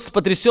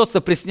потрясется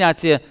при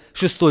снятии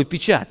шестой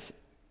печати.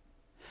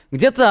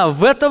 Где-то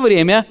в это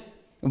время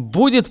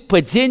будет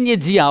падение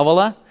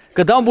дьявола,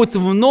 когда он будет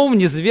вновь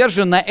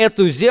низвержен на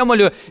эту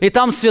землю, и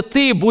там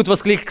святые будут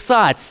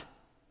восклицать: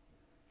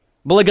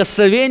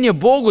 благословение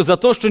Богу за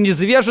то, что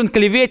низвержен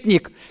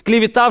клеветник,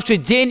 клеветавший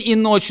день и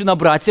ночь на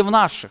братьев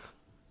наших.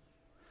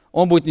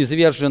 Он будет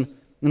низвержен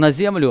на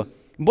землю.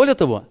 Более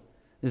того,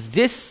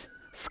 здесь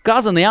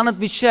сказано, Иоанн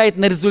отмечает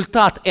на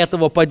результат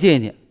этого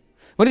падения.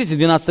 Смотрите, в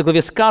 12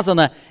 главе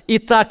сказано: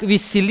 «Итак,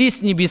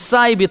 веселись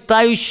небеса и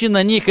обитающие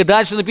на них». И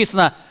дальше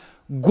написано: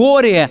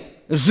 «Горе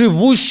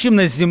живущим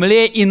на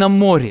земле и на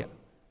море,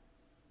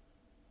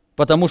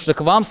 потому что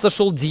к вам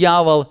сошел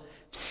дьявол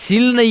в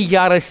сильной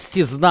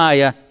ярости,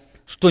 зная,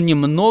 что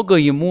немного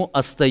ему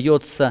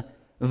остается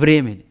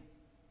времени».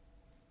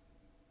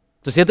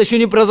 То есть это еще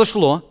не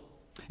произошло.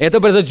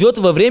 Это произойдет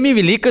во время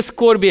великой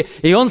скорби,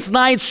 и он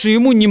знает, что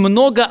ему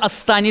немного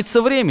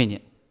останется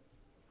времени.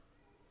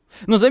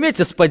 Но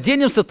заметьте, с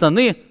падением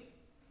сатаны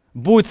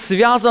будет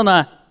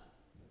связано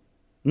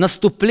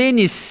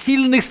наступление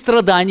сильных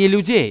страданий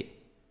людей.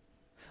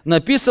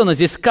 Написано,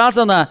 здесь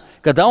сказано,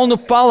 когда он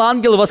упал,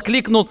 ангел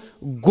воскликнул: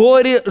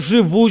 «Горе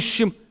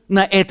живущим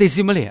на этой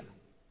земле».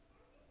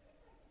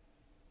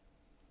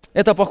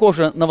 Это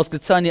похоже на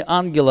восклицание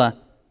ангела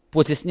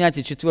после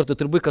снятия четвертой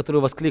трубы,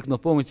 который воскликнул,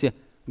 помните: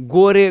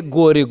 «Горе,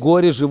 горе,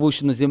 горе,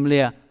 живущим на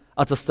земле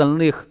от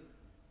остальных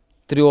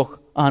трех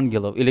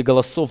ангелов или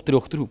голосов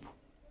трех труб.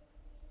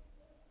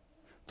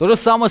 То же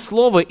самое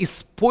слово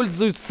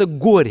используется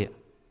горе.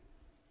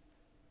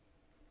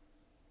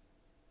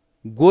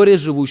 Горе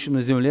живущим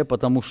на земле,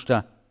 потому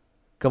что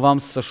к вам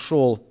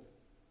сошел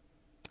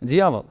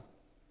дьявол.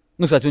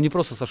 Ну, кстати, он не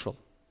просто сошел.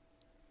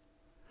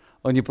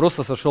 Он не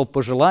просто сошел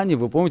по желанию.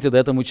 Вы помните, до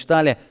этого мы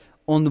читали,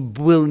 он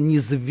был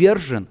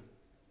низвержен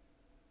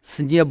с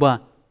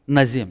неба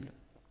на землю.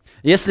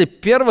 Если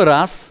первый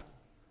раз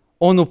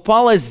он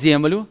упал на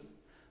землю,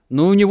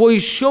 но у него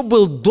еще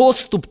был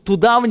доступ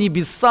туда, в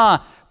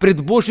небеса,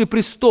 пред Божий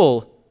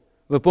престол.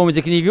 Вы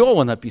помните, в книге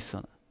Иова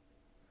написано.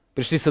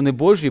 Пришли сыны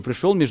Божьи, и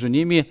пришел между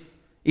ними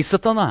и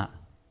сатана.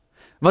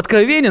 В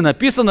Откровении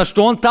написано,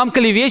 что он там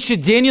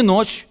клевещет день и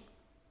ночь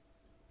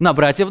на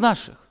братьев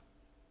наших.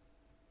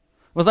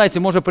 Вы знаете,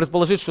 можно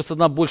предположить, что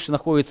сатана больше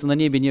находится на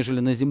небе,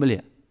 нежели на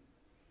земле.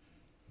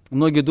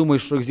 Многие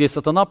думают, что здесь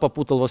сатана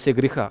попутал во всех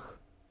грехах.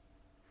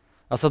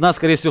 А сатана,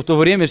 скорее всего, в то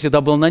время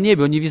всегда был на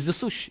небе, он не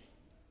вездесущий.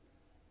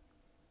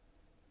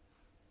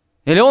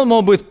 Или он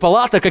мог быть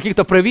палата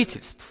каких-то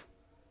правительств.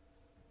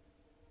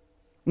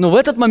 Но в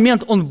этот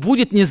момент он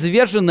будет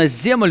низвержен на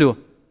землю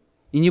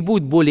и не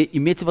будет более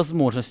иметь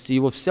возможности.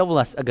 Его вся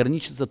власть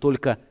ограничится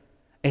только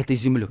этой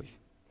землей.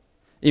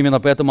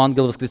 Именно поэтому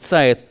ангел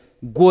восклицает: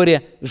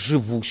 «Горе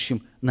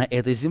живущим на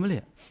этой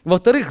земле».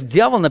 Во-вторых,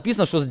 дьявол,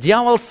 написано, что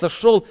дьявол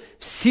сошел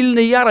в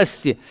сильной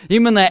ярости.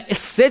 Именно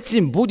с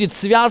этим будет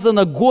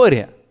связано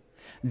горе.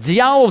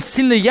 Дьявол в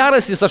сильной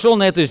ярости сошел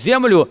на эту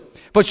землю.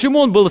 Почему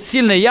он был в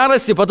сильной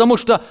ярости? Потому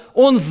что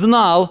он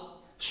знал,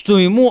 что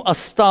ему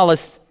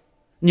осталось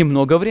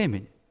немного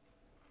времени.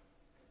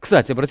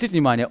 Кстати, обратите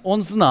внимание,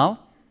 он знал,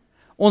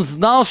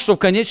 что в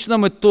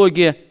конечном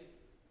итоге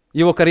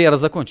его карьера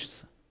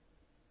закончится.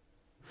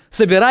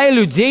 Собирая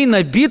людей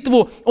на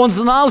битву, он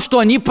знал, что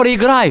они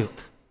проиграют.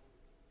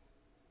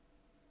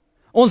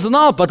 Он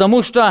знал,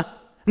 потому что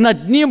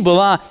над ним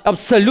была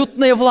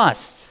абсолютная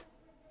власть.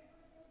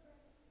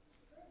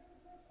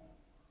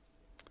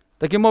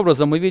 Таким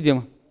образом, мы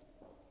видим,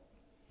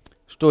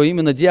 что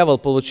именно дьявол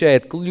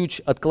получает ключ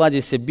от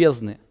кладезя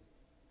бездны.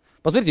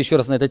 Посмотрите еще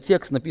раз на этот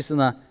текст.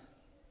 Написано: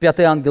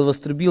 «Пятый ангел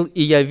вострубил,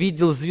 и я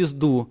видел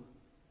звезду,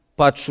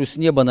 падшую с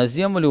неба на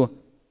землю,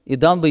 и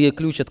дан бы ей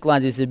ключ от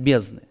кладезя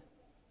бездны».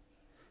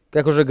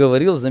 Как уже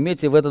говорил,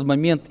 заметьте, в этот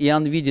момент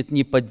Иоанн видит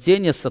не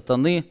падение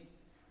сатаны,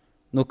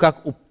 но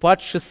как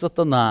упадший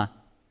сатана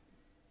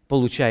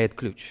получает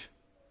ключ.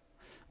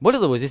 Более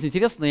того, здесь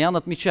интересно, Иоанн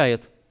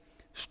отмечает,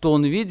 что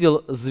он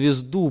видел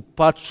звезду,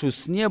 падшую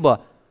с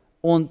неба.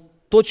 Он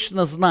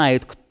точно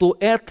знает, кто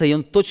это, и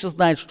он точно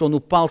знает, что он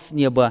упал с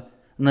неба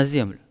на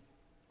землю.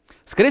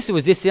 Скорее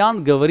всего, здесь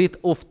Иоанн говорит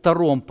о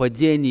втором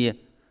падении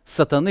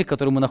сатаны,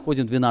 которое мы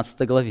находим в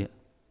 12 главе.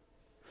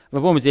 Вы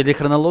помните, если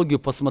хронологию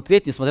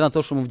посмотреть, несмотря на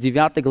то, что мы в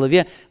 9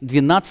 главе,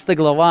 12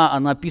 глава,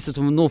 она описывает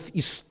вновь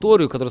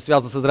историю, которая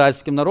связана с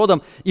израильским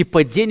народом, и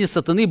падение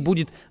сатаны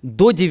будет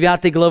до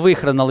 9 главы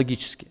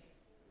хронологически.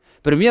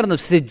 Примерно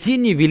в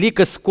середине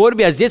великой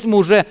скорби, а здесь мы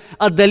уже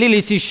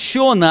отдалились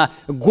еще на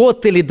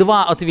год или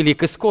два от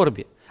великой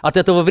скорби, от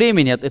этого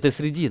времени, от этой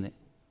середины.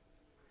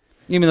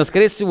 Именно,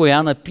 скорее всего,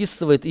 Иоанн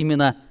описывает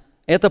именно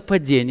это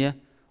падение.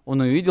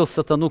 Он увидел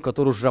сатану,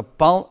 который уже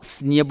пал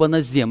с неба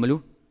на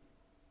землю,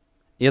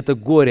 и это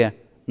горе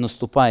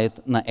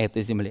наступает на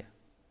этой земле.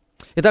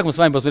 Итак, мы с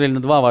вами посмотрели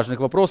на два важных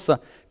вопроса.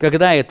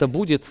 Когда это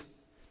будет?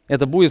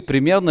 Это будет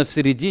примерно в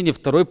середине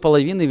второй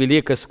половины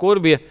великой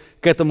скорби.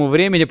 К этому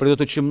времени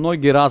придут очень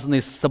многие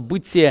разные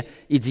события,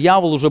 и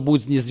дьявол уже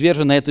будет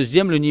низвержен на эту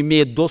землю, не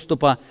имеет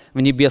доступа в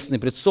небесный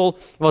престол.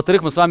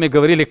 Во-вторых, мы с вами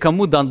говорили,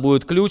 кому дан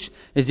будет ключ.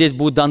 Здесь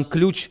будет дан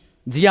ключ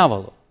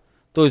дьяволу.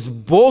 То есть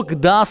Бог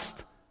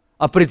даст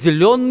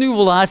определенную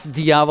власть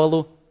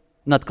дьяволу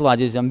над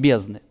кладезем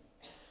бездны.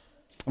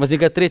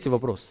 Возникает третий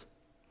вопрос.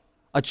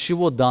 От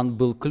чего дан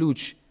был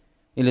ключ?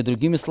 Или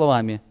другими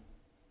словами,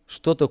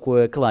 что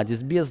такое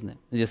кладезь бездны?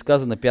 Здесь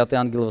сказано: «Пятый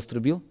ангел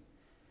вострубил,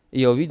 и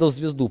я увидел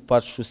звезду,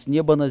 падшую с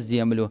неба на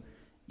землю,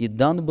 и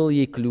дан был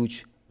ей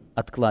ключ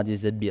от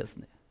кладезя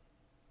бездны».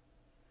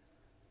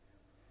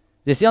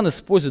 Здесь Иоанн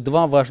использует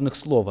два важных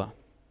слова.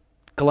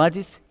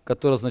 Кладезь,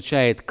 которое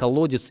означает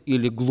колодец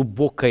или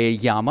глубокая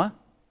яма,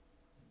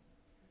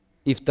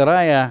 и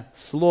второе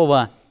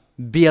слово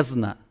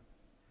бездна,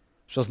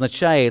 что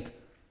означает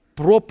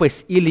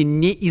пропасть или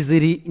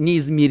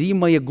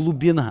неизмеримая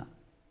глубина.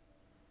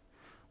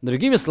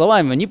 Другими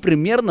словами, они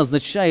примерно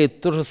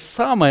означают то же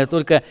самое,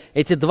 только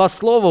эти два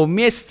слова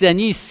вместе,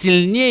 они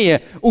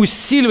сильнее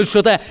усиливают,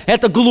 что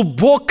это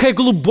глубокая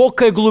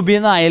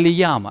глубина или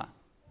яма.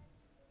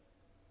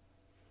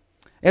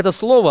 Это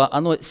слово,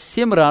 оно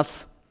 7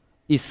 раз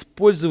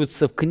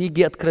используется в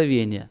книге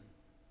Откровения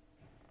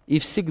и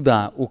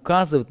всегда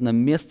указывает на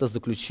место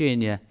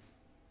заключения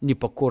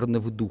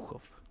непокорных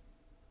духов.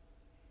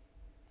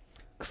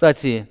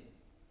 Кстати,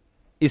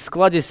 из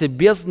кладезя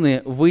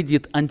бездны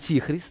выйдет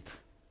антихрист.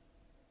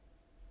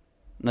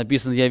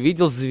 Написано: «Я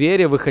видел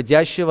зверя,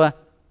 выходящего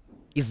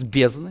из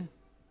бездны».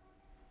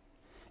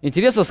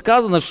 Интересно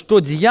сказано, что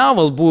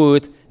дьявол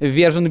будет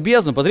ввержен в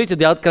бездну.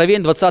 Посмотрите,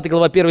 Откровение, 20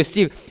 глава, 1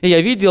 стих.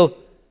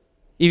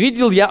 «И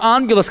видел я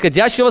ангела,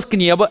 сходящего с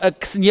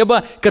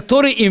неба,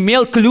 который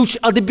имел ключ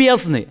от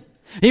бездны».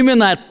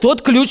 Именно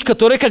тот ключ,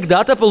 который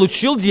когда-то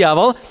получил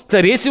дьявол,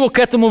 скорее всего, к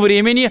этому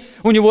времени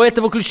у него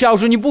этого ключа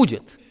уже не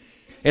будет.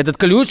 Этот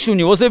ключ у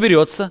него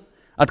заберется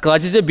от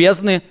кладезя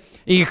бездны,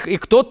 и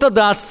кто-то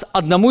даст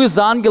одному из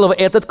ангелов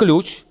этот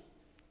ключ.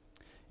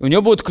 У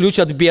него будет ключ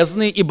от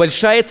бездны и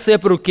большая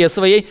цепь в руке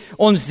своей.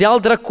 Он взял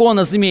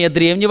дракона, змея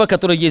древнего,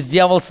 который есть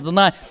дьявол,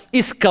 сатана,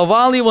 и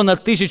сковал его на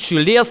 1000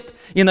 лет,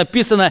 и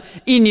написано,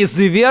 и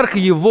низвергл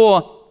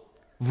его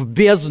в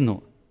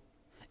бездну,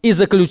 и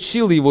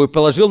заключил его, и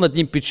положил над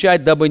ним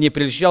печать, дабы не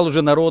прельщал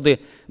уже народы,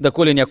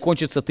 доколе не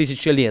окончится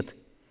 1000 лет.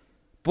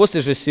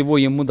 После же всего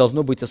ему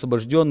должно быть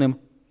освобожденным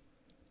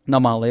на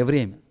малое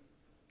время.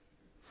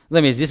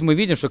 Заметьте, здесь мы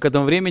видим, что к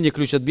этому времени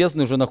ключ от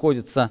бездны уже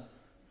находится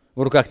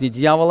в руках не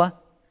дьявола,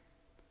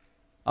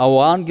 а у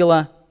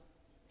ангела,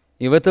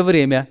 и в это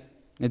время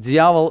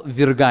дьявол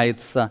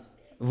ввергается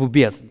в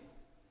бездну.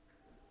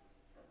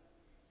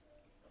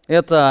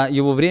 Это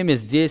его время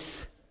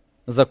здесь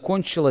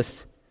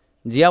закончилось.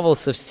 Дьявол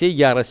со всей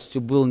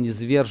яростью был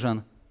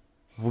низвержен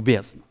в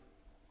бездну.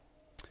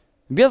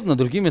 Бездну,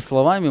 другими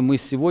словами, мы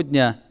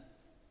сегодня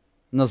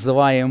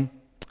называем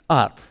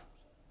ад.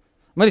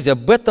 Смотрите,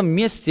 об этом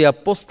месте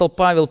апостол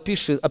Петр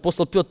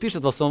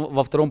пишет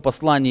во втором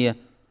послании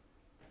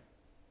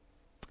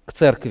к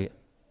церкви.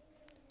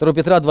 2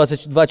 Петра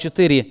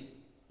 22:4.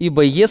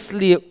 «Ибо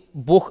если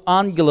Бог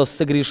ангелов,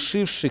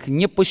 согрешивших,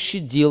 не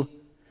пощадил,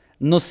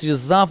 но,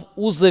 связав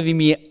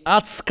узами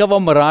адского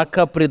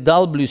мрака,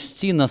 предал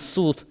блюсти на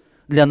суд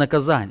для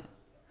наказания».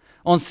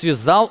 Он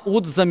связал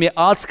узами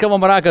адского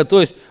мрака, то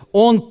есть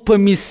он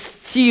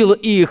поместил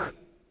их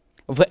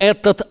в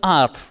этот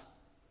ад.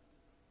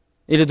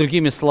 Или,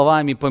 другими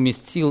словами,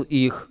 поместил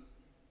их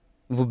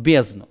в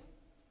бездну.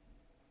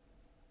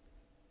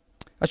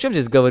 О чем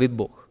здесь говорит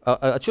Бог?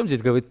 О чем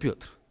здесь говорит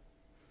Петр?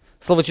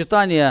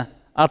 Словосочетание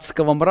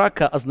адского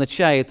мрака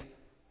означает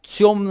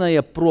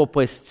темная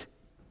пропасть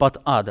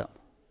под адом.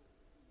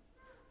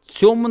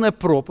 Темная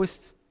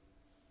пропасть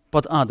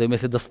под адом.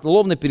 Если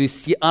дословно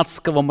перевести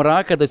адского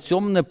мрака, это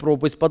темная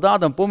пропасть под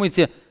адом.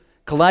 Помните,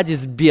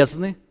 кладезь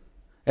бездны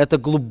 – это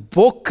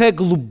глубокая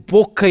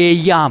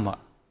яма.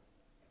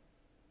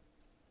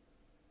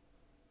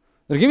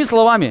 Другими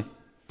словами,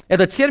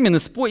 этот термин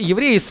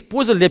евреи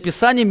использовали для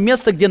описания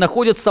места, где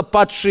находятся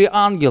падшие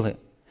ангелы.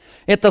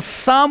 Это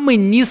самый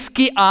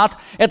низкий ад,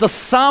 это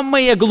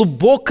самая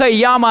глубокая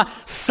яма,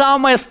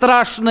 самое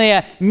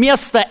страшное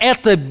место –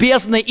 это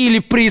бездна или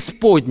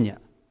преисподня.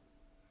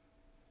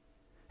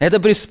 Это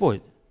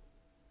преисподня.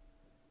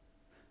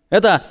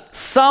 Это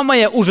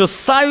самое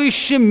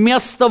ужасающее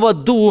место в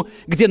аду,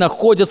 где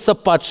находятся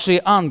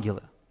падшие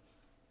ангелы.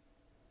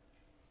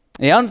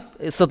 И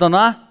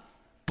сатана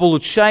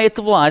получает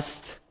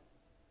власть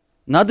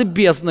над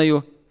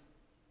бездною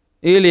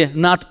или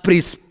над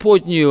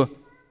преисподнею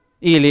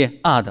или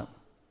адом.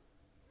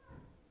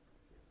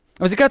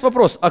 Возникает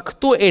вопрос, а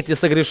кто эти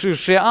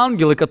согрешившие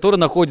ангелы, которые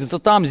находятся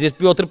там? Здесь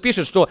Петр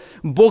пишет, что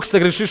Бог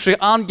согрешивших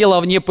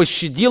ангелов не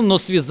пощадил, но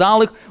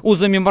связал их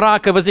узами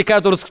мрака.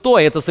 Возникает вопрос, кто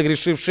это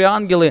согрешившие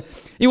ангелы?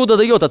 Иуда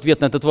дает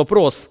ответ на этот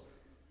вопрос.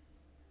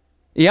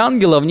 И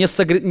ангелов,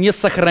 не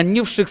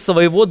сохранивших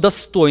своего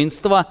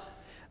достоинства,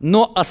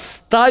 но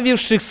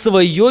оставивших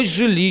свое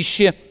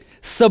жилище,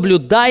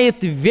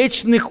 соблюдает в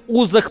вечных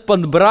узах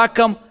под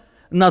браком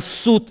на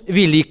суд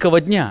великого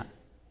дня.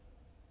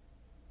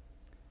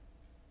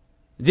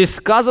 Здесь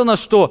сказано,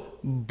 что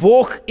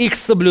Бог их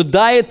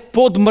соблюдает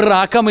под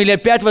мраком, или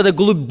опять в этой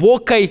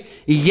глубокой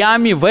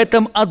яме, в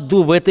этом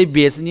аду, в этой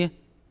бездне.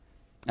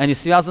 Они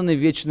связаны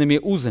вечными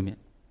узами.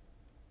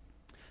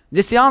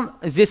 Здесь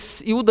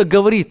Иуда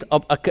говорит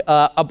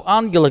об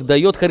ангелах,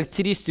 дает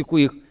характеристику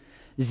их.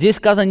 Здесь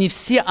сказано не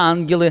все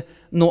ангелы,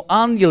 но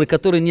ангелы,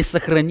 которые не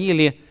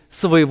сохранили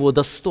своего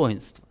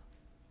достоинства.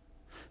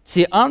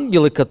 Те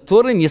ангелы,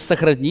 которые не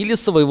сохранили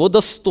своего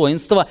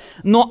достоинства,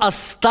 но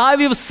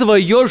оставив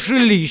свое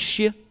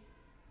жилище.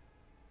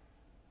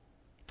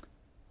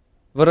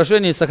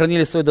 Выражение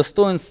 «сохранили свое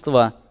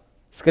достоинство»,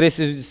 скорее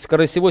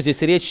всего,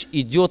 здесь речь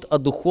идет о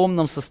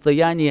духовном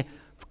состоянии,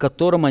 в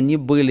котором они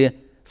были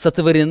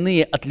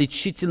сотворены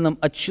отличительным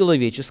от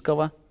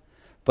человеческого.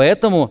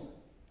 Поэтому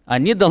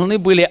они должны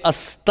были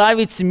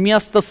оставить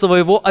место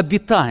своего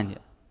обитания.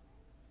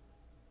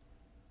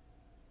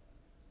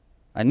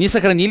 Они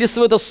сохранили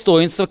свое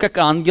достоинство, как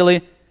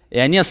ангелы, и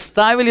они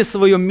оставили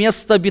свое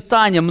место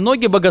обитания.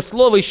 Многие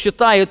богословы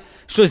считают,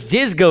 что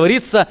здесь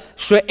говорится,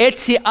 что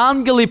эти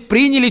ангелы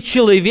приняли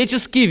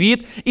человеческий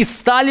вид и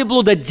стали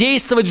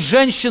блудодействовать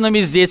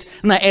женщинами здесь,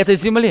 на этой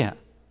земле.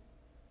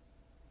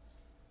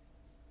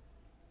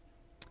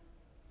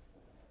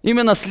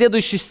 Именно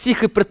следующий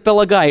стих и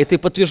предполагает, и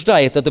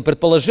подтверждает это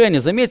предположение.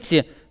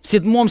 Заметьте, в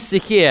 7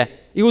 стихе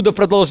Иуда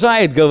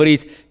продолжает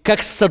говорить,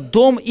 как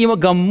Содом и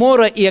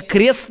Гоморра и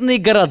окрестные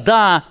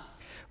города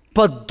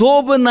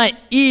подобно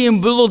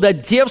им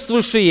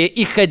блудодействовавшие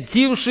и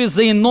ходившие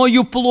за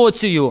иною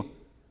плотью,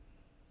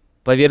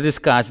 повергли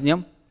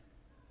казням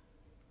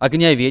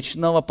огня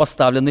вечного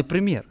поставленный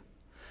пример.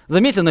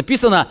 Заметьте,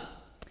 написано,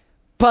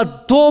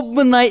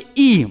 подобно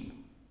им.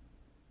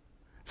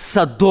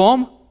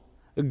 Содом,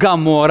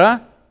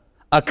 Гоморра,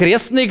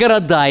 окрестные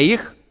города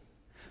их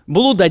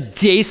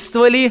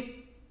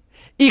блудодействовали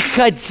и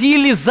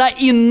ходили за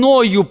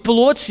иною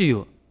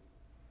плотью,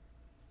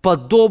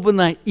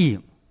 подобно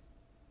им.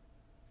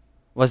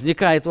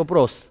 Возникает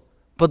вопрос,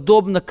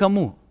 подобно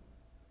кому?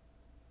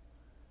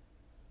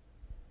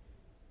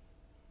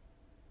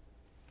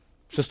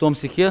 В 6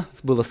 стихе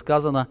было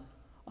сказано,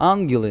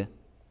 ангелы,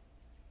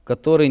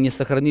 которые не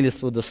сохранили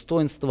свое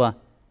достоинство,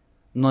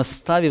 но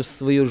оставив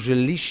свое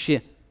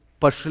жилище,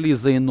 пошли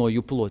за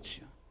иною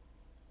плотью.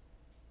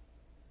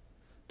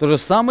 То же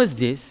самое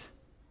здесь,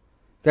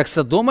 как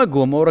Содом и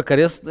Гоморра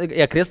и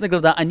окрестные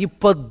города, они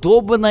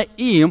подобно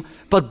им,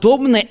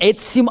 подобно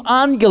этим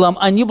ангелам,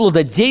 они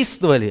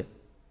блудодействовали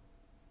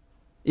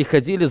и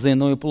ходили за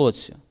иною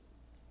плотью.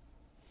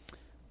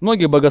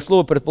 Многие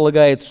богословы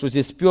предполагают, что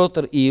здесь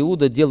Петр и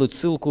Иуда делают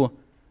ссылку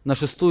на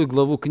 6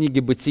 главу книги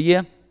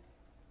 «Бытие»,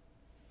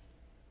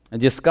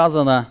 где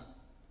сказано,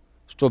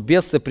 что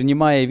бесы,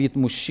 принимая вид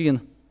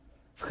мужчин,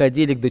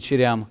 входили к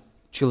дочерям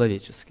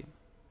человеческим.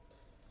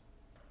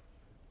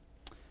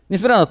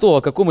 Несмотря на то,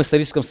 о каком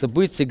историческом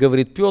событии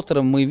говорит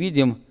Петр, мы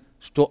видим,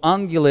 что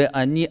ангелы,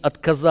 они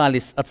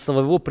отказались от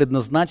своего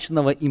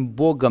предназначенного им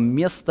Богом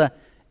места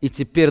и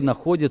теперь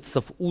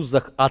находятся в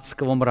узах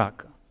адского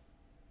мрака.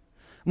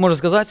 Можно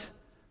сказать,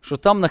 что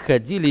там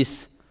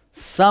находились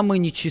самые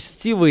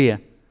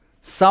нечестивые,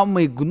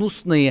 самые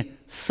гнусные,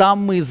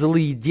 самые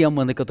злые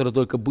демоны, которые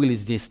только были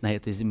здесь, на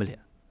этой земле.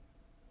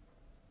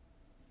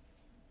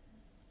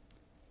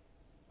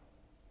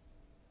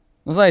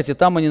 Но знаете,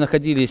 там они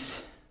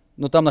находились,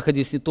 но там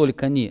находились не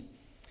только они.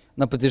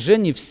 На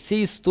протяжении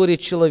всей истории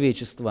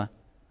человечества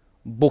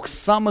Бог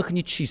самых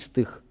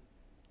нечистых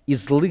и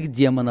злых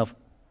демонов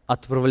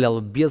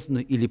отправлял в бездну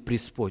или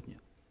преисподнюю.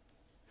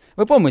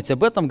 Вы помните,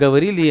 об этом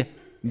говорили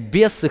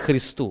бесы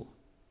Христу.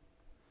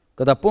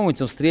 Когда,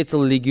 помните, он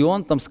встретил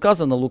легион, там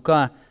сказано,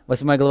 Лука,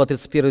 8 глава,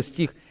 31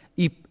 стих,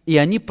 и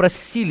они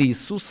просили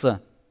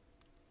Иисуса,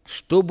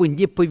 чтобы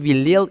не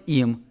повелел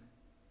им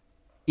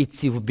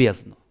идти в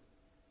бездну.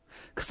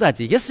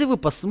 Кстати, если вы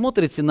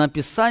посмотрите на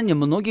описание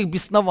многих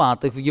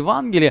бесноватых в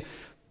Евангелии,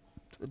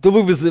 то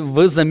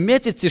вы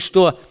заметите,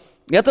 что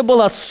это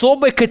была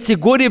особая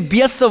категория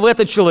бесов в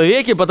этом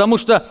человеке, потому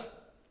что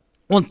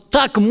он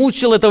так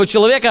мучил этого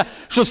человека,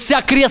 что вся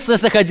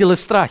окрестность находилась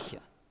в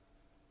страхе.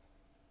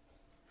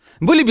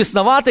 Были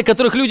бесноватые,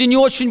 которых люди не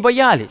очень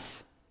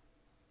боялись.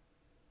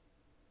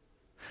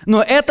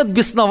 Но этот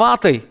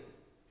бесноватый,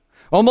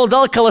 он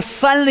обладал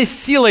колоссальной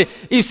силой,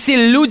 и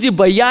все люди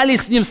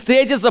боялись с ним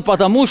встретиться,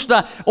 потому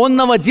что он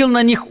наводил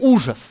на них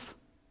ужас.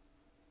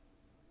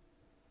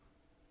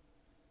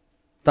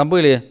 Там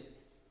в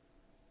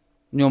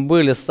нем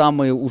были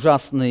самые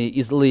ужасные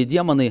и злые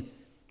демоны,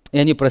 и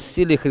они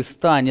просили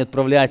Христа не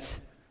отправлять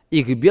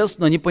их в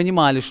бездну, они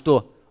понимали,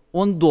 что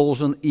он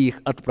должен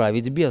их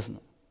отправить в бездну.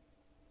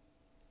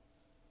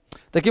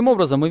 Таким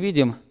образом, мы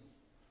видим,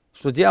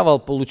 что дьявол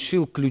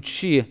получил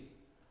ключи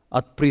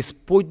от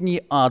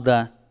преисподней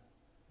ада,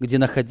 где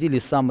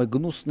находились самые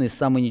гнусные,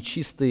 самые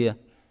нечистые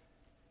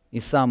и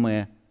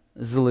самые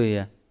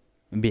злые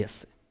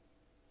бесы.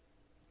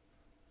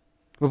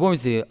 Вы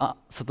помните,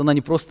 сатана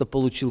не просто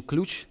получил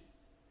ключ,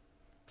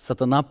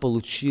 сатана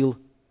получил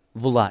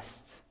власть.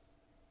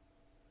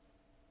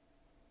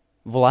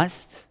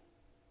 Власть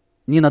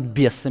не над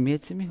бесами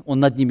этими, он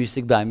над ними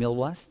всегда имел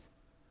власть.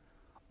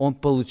 Он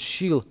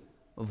получил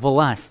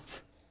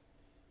власть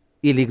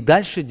или их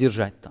дальше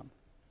держать там,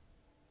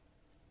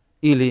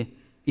 или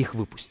их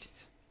выпустить.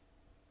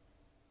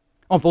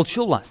 Он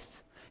получил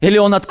власть. Или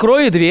он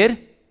откроет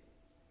дверь,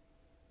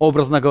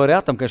 образно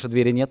говоря, там, конечно,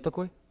 двери нет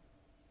такой.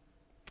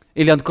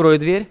 Или он откроет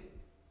дверь,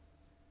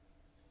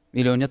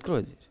 или он не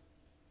откроет дверь.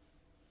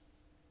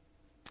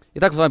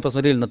 Итак, мы с вами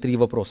посмотрели на 3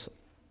 вопроса.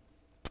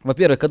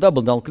 Во-первых, когда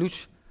был дан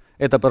ключ,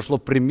 это прошло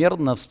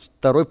примерно в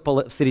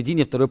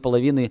середине второй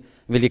половины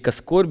Великой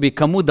Скорби.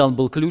 Кому дан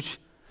был ключ?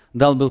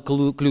 Дан был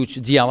ключ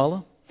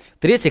дьявола.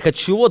 В-третьих, от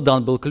чего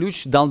дан был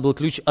ключ? Дан был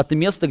ключ от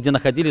места, где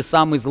находились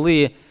самые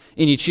злые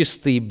и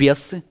нечистые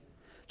бесы.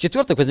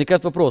 В-четвертых,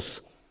 возникает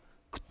вопрос,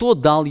 кто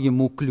дал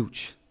ему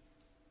ключ?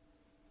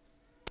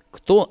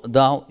 Кто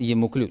дал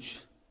ему ключ?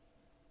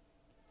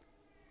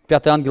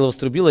 5-й ангел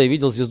вострубил, и я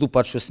видел звезду,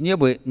 падшую с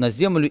неба на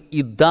землю,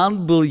 и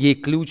дан был ей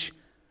ключ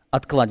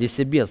от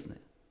кладезя бездны.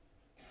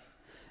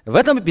 В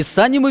этом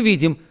описании мы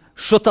видим,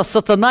 что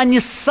сатана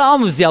не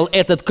сам взял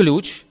этот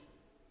ключ,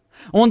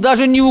 он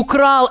даже не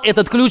украл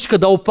этот ключ,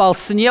 когда упал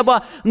с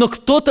неба, но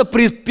кто-то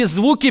при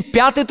звуке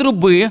 5-й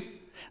трубы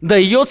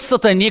дает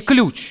сатане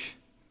ключ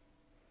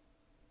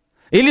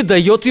или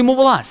дает ему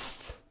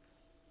власть.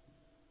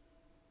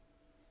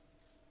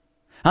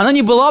 Она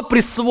не была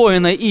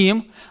присвоена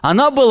им,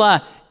 она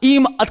была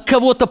им от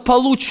кого-то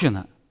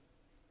получена.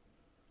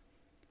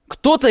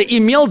 Кто-то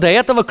имел до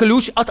этого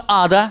ключ от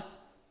ада,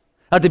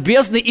 от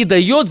бездны, и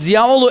дает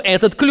дьяволу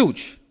этот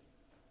ключ.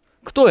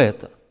 Кто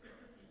это?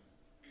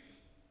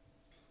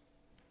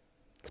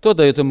 Кто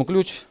дает ему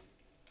ключ?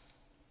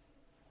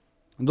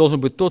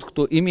 Должен быть тот,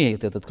 кто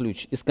имеет этот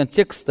ключ. Из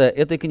контекста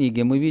этой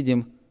книги мы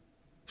видим,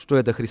 что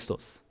это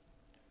Христос.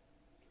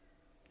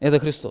 Это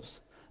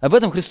Христос. Об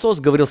этом Христос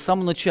говорил в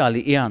самом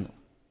начале Иоанну.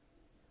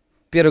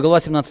 1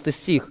 глава, 17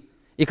 стих.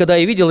 «И когда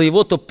я видел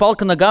его, то пал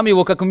к ногам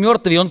его, как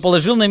мертвый, и он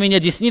положил на меня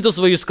десницу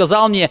свою и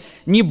сказал мне: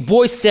 не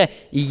бойся,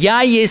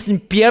 я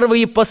есть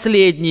первый и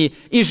последний,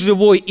 и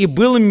живой, и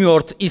был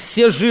мертв, и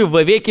все жив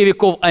во веки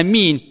веков.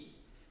 Аминь.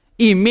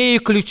 Имею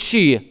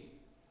ключи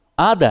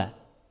ада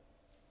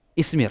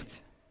и смерти».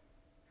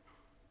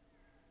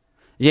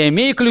 Я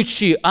имею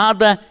ключи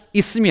ада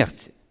и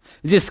смерти.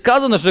 Здесь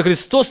сказано, что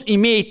Христос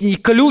имеет не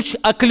ключ,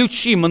 а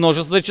ключи,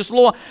 множественное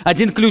число.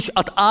 Один ключ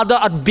от ада,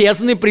 от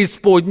бездны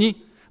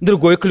преисподней,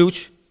 другой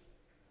ключ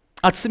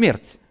от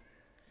смерти.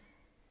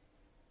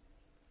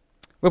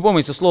 Вы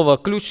помните, слово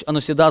 «ключ», оно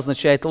всегда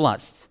означает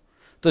власть.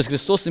 То есть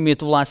Христос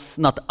имеет власть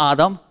над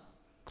адом,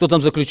 кто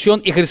там заключен,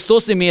 и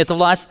Христос имеет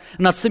власть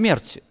над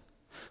смертью.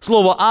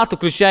 Слово «ад»,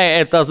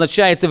 включая это,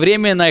 означает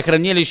временное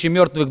хранилище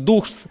мертвых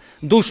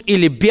душ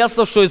или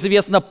бесов, что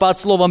известно под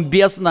словом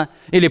 «бездна»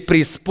 или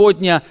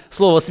 «преисподня».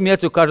 Слово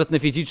 «смерть» укажет на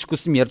физическую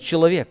смерть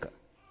человека.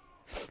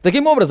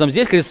 Таким образом,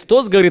 здесь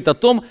Христос говорит о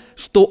том,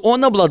 что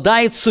Он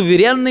обладает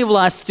суверенной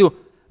властью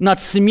над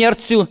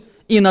смертью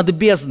и над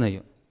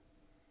бездною.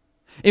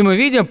 И мы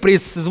видим, при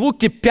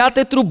звуке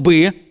пятой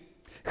трубы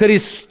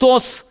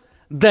Христос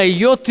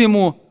дает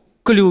ему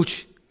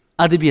ключ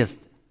от бездны.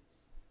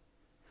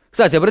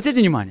 Кстати, обратите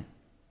внимание,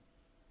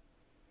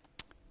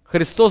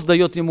 Христос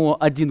дает ему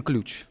один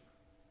ключ.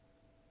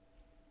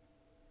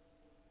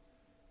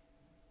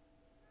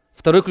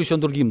 Второй ключ Он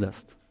другим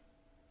даст.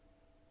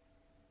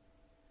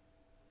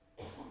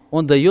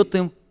 Он дает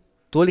им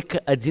только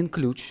один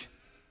ключ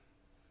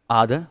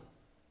ада,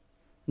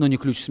 но не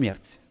ключ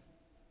смерти.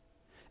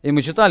 И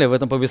мы читали в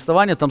этом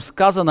повествовании, там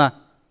сказано,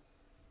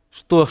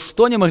 что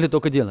они могли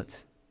только делать?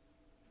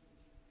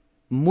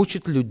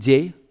 Мучить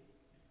людей,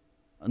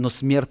 но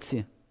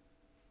смерти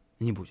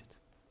не будет.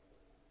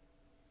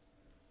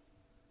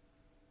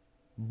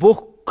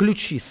 Бог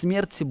ключи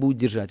смерти будет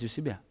держать у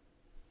себя.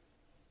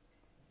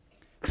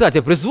 Кстати,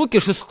 при звуке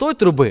шестой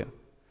трубы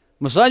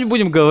мы с вами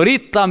будем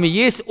говорить, там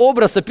есть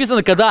образ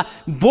описан, когда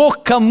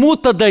Бог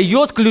кому-то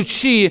дает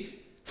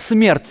ключи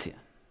смерти.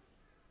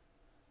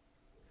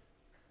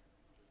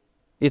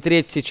 И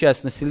третья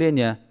часть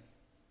населения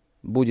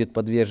будет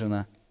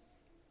подвержена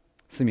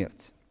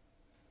смерти.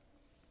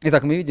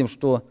 Итак, мы видим,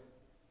 что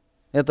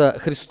это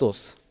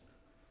Христос.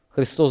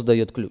 Христос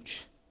дает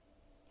ключ.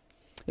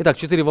 Итак,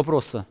 4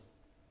 вопроса,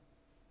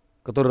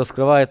 которые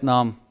раскрывают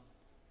нам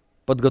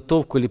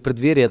подготовку или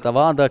преддверие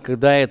этого ада,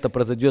 когда это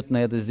произойдет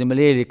на этой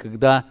земле, или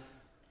когда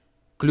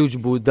ключ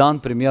будет дан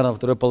примерно во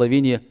второй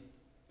половине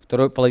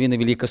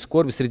Великой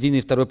Скорби, в середине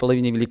второй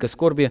половины Великой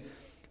Скорби.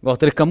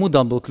 Во-вторых, кому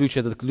дан был ключ?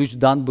 Этот ключ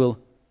дан был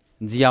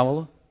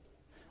дьяволу.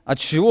 От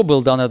чего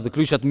был дан этот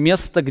ключ? От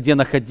места, где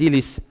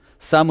находились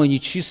самые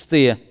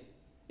нечистые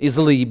и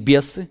злые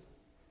бесы.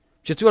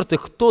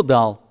 В-четвертых, кто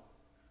дал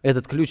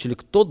этот ключ, или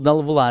кто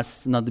дал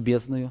власть над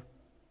бездною?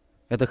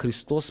 Это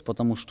Христос,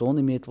 потому что Он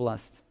имеет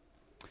власть.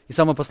 И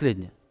самое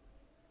последнее.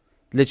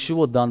 Для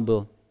чего дан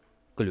был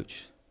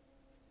ключ?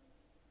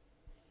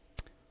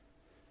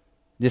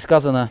 Здесь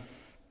сказано: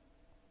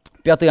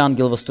 «Пятый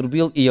ангел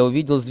вострубил, и я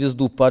увидел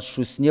звезду,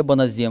 падшую с неба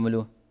на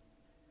землю,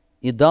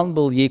 и дан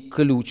был ей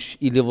ключ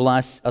или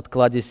власть от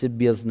кладезя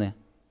бездны.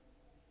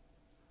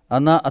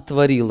 Она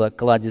отворила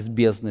кладезь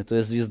бездны», то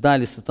есть звезда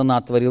или сатана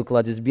отворил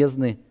кладезь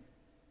бездны,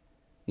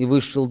 и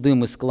вышел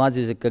дым из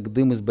кладезя, как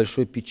дым из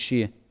большой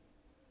печи,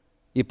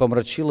 и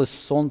помрачилось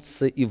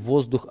солнце и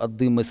воздух от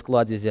дыма из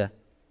кладезя.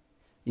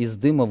 Из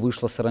дыма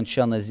вышла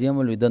саранча на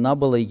землю, и дана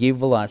была ей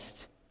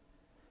власть,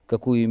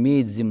 какую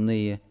имеют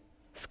земные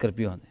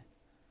скорпионы.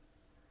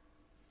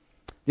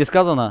 Здесь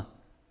сказано,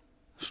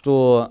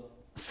 что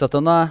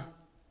сатана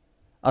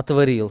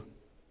отворил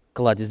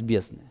кладезь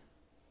бездны.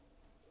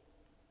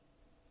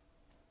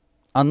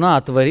 Она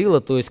отворила,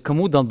 то есть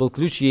кому дан был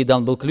ключ? Ей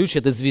дан был ключ,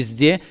 этой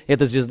звезде.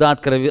 Эта звезда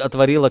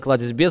отворила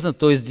кладезь бездны,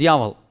 то есть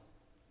дьявол.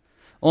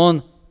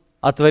 Он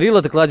отворил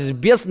эту кладезь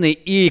бездны,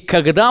 и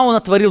когда он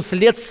отворил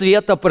след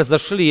света,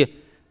 произошли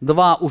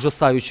 2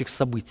 ужасающих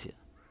события.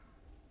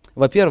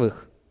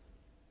 Во-первых,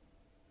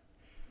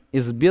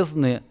 из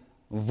бездны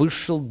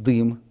вышел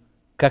дым,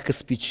 как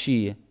из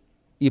печи,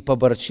 и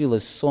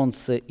поборчилось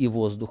солнце и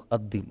воздух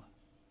от дыма.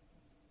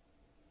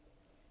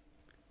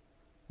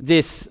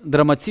 Здесь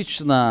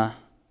драматично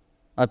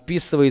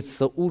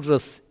описывается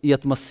ужас и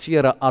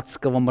атмосфера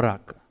адского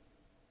мрака.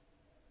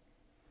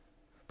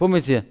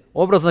 Помните,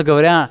 образно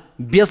говоря,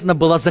 бездна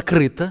была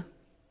закрыта,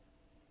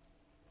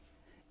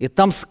 и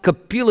там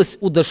скопилось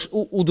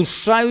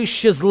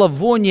удушающее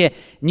зловоние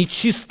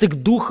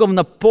нечистых духов,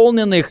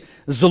 наполненных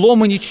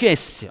злом и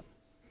нечестием.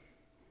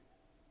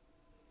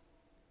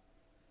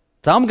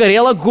 Там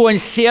горел огонь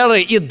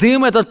серый, и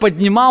дым этот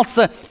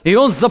поднимался, и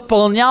он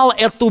заполнял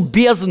эту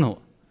бездну.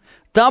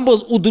 Там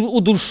был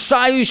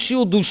удушающий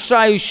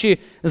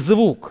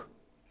звук.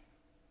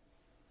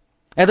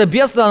 Эта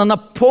бездна, она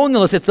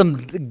наполнилась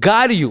этим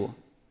гарью,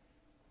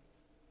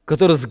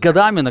 которая с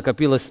годами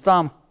накопилась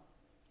там.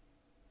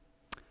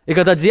 И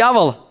когда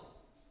дьявол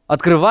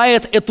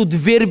открывает эту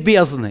дверь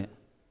бездны,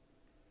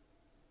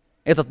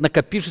 этот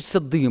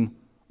накопившийся дым,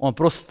 он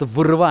просто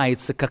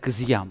вырывается, как из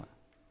ямы.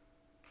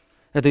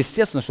 Это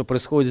естественно, что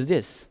происходит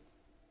здесь.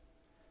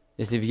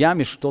 Если в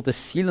яме что-то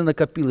сильно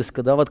накопилось,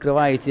 когда вы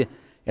открываете,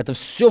 это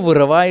все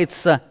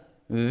вырывается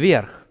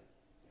вверх.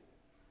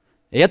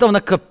 И этого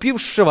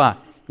накопившего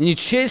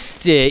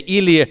нечестия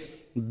или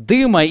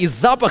дыма и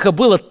запаха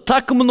было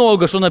так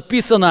много, что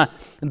написано,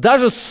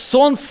 даже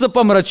солнце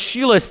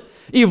помрачилось,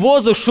 и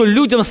воздух, что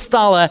людям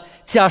стало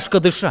тяжко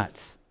дышать.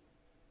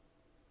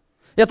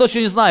 Я точно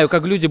не знаю,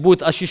 как люди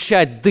будут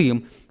ощущать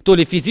дым, то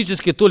ли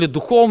физически, то ли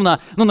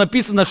духовно, но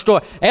написано,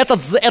 что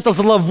это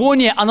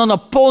зловоние, оно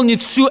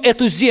наполнит всю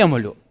эту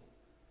землю,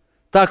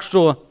 так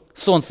что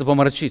солнце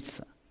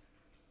помрачится.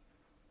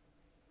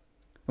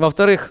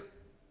 Во-вторых,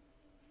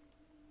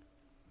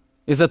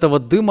 из этого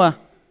дыма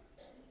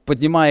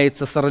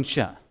поднимается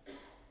саранча.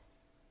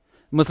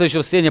 Мы в следующем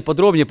воскресенье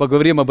подробнее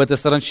поговорим об этой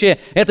саранче.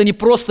 Это не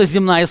просто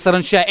земная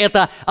саранча,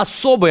 это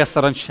особая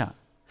саранча.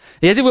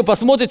 Если вы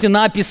посмотрите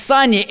на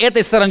описание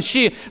этой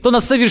саранчи, то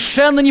она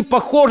совершенно не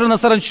похожа на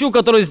саранчу,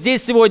 которая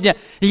здесь сегодня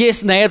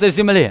есть на этой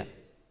земле.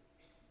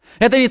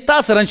 Это не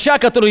та саранча,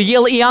 которую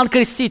ел Иоанн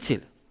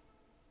Креститель.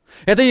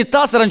 Это не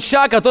та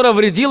саранча, которая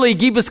вредила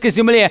египетской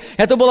земле.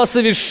 Это была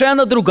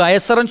совершенно другая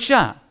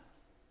саранча.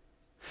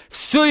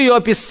 Все ее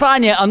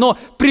описание, оно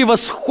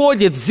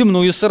превосходит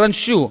земную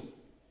саранчу.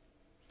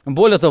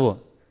 Более того,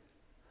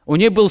 у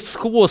нее был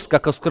хвост,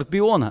 как у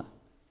скорпиона.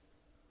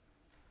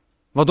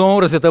 В одном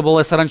образе это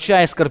была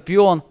саранча и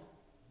скорпион.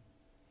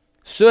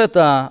 Все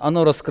это,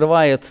 оно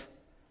раскрывает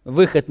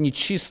выход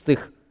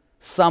нечистых,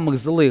 самых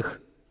злых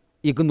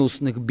и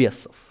гнусных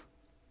бесов.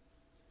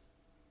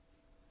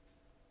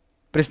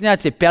 При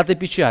снятии пятой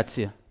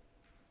печати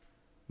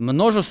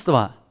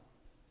множество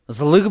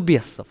злых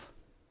бесов,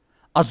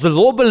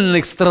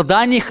 озлобленных в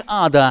страданиях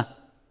ада,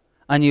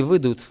 они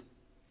выйдут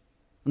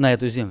на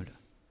эту землю.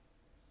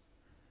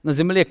 На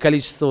земле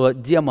количество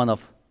демонов,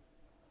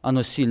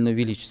 оно сильно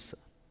увеличится.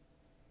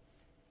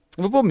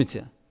 Вы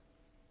помните?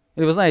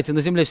 Или вы знаете,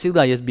 на земле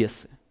всегда есть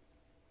бесы.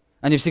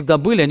 Они всегда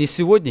были, они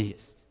сегодня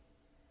есть.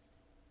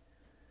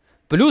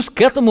 Плюс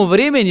к этому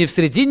времени в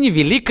середине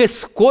великой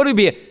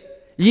скорби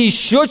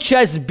еще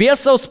часть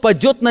бесов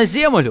спадет на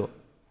землю.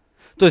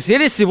 То есть,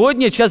 если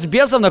сегодня часть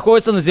бесов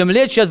находится на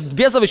земле, часть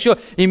бесов еще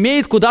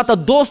имеет куда-то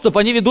доступ,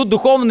 они ведут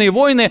духовные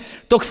войны,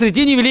 то к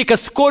середине великой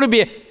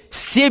скорби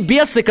все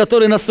бесы,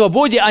 которые на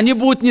свободе, они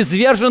будут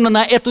низвержены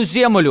на эту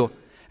землю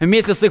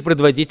вместе с их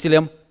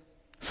предводителем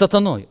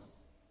сатаной.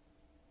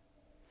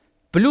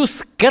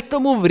 Плюс к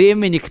этому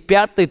времени, к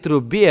пятой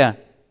трубе,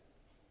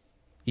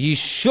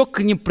 еще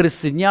к ним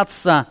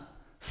присоединятся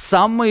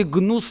самые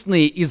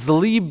гнусные и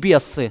злые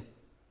бесы,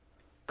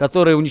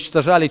 которые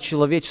уничтожали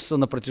человечество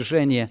на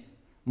протяжении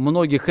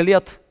многих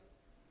лет,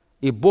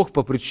 и Бог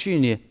по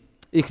причине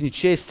их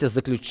нечестия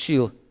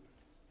заключил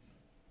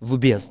в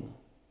бездну.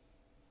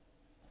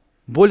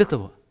 Более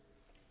того,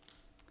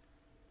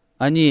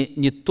 они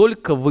не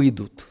только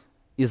выйдут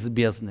из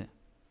бездны,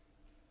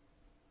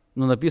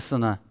 но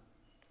написано,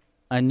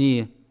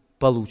 они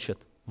получат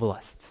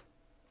власть.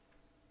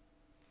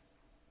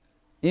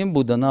 Им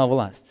будет дана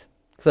власть.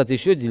 Кстати,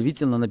 еще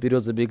удивительно,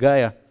 наперед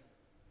забегая,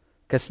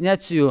 ко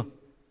снятию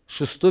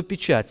шестой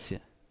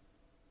печати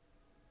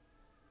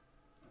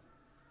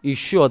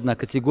еще одна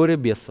категория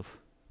бесов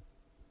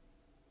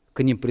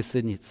к ним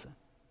присоединится.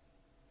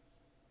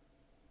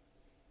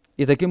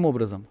 И таким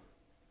образом,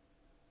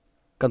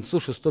 к концу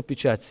шестой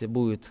печати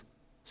будет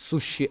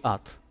сущий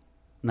ад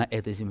на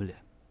этой земле.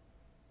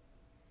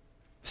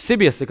 Все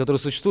бесы, которые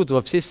существуют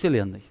во всей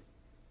вселенной,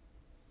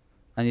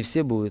 они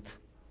все будут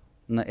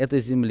на этой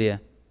земле,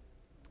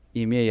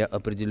 имея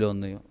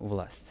определенную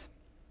власть.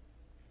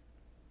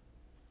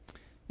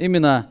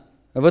 Именно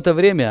в это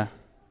время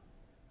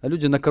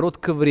люди на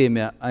короткое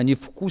время, они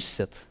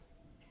вкусят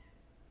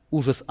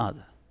ужас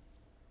ада.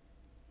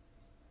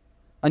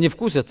 Они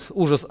вкусят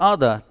ужас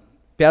ада.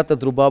 Пятая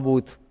труба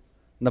будет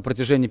на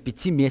протяжении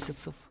 5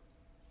 месяцев.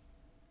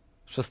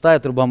 Шестая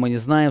труба, мы не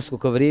знаем,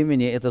 сколько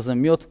времени это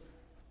займет,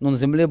 но на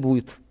земле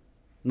будет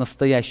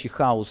настоящий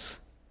хаос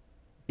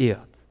и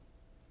ад.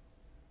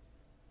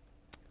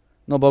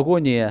 Но об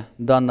агонии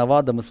данного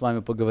ада мы с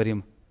вами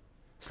поговорим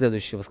в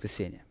следующее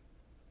воскресенье.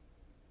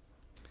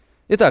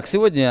 Итак,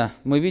 сегодня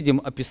мы видим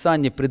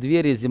описание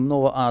преддверия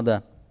земного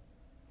ада.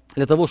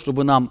 Для того,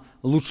 чтобы нам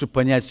лучше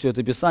понять все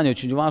это описание,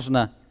 очень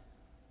важно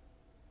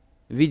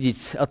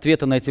видеть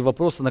ответы на эти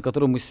вопросы, на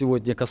которые мы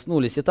сегодня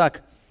коснулись.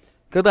 Итак,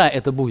 когда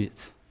это будет?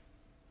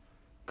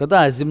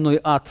 Когда земной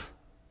ад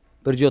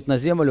придет на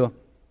землю?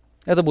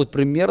 Это будет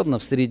примерно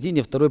в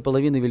середине второй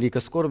половины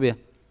Великой Скорби.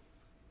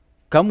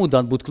 кому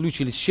дан будет ключ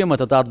или с чем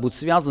этот ад будет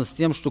связан? С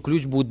тем, что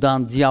ключ будет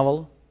дан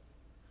дьяволу.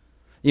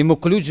 Ему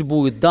ключ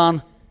будет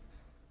дан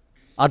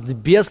от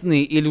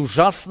бездны или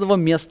ужасного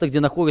места,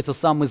 где находятся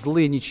самые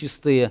злые,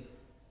 нечистые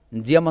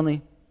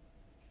демоны.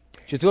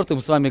 Четвертым,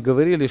 мы с вами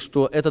говорили,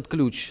 что этот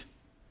ключ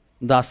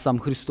даст сам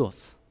Христос.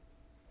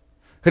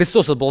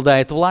 Христос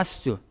обладает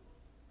властью.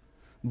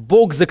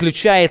 Бог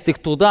заключает их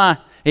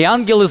туда, и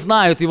ангелы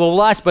знают его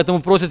власть, поэтому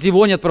просят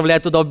его не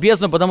отправлять туда в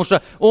бездну, потому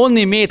что он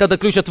имеет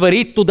этот ключ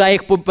отворить туда,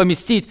 их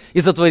поместить и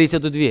затворить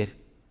эту дверь.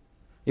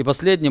 И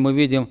последнее мы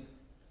видим,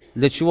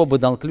 для чего бы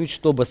дан ключ,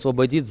 чтобы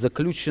освободить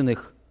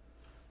заключенных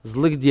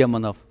злых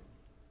демонов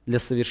для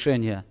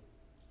совершения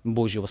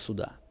Божьего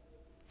суда.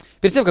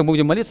 Перед тем, как мы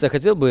будем молиться, я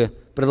хотел бы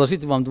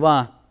предложить вам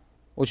два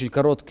очень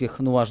коротких,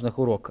 но важных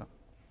урока.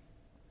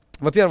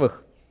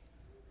 Во-первых,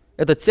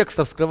 этот текст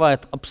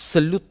раскрывает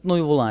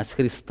абсолютную власть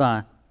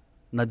Христа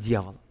над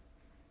дьяволом.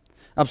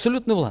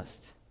 Абсолютную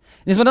власть.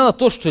 Несмотря на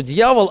то, что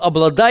дьявол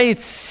обладает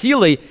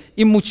силой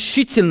и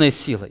мучительной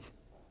силой,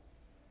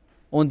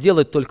 он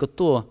делает только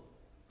то,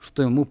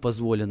 что ему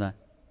позволено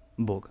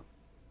Богом.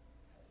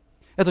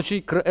 Это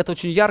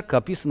очень ярко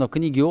описано в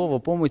книге Иова.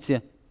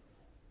 Помните,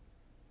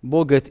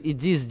 Бог говорит: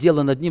 иди,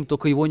 сделай над ним,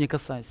 только его не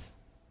касайся.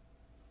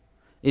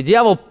 И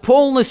дьявол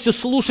полностью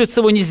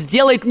слушается его, не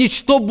сделает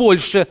ничто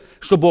больше,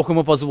 что Бог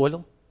ему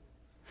позволил.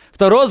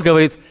 Второй раз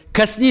говорит: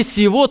 коснись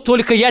его,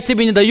 только я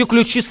тебе не даю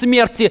ключи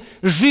смерти,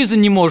 жизнь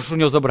не можешь у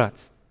него забрать.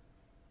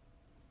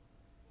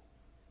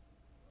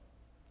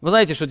 Вы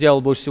знаете, что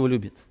дьявол больше всего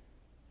любит?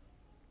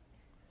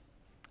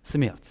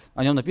 Смерть.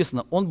 О нем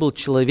написано: он был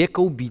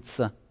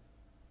человека-убийца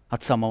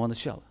от самого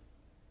начала.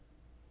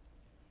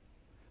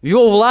 В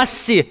его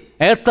власти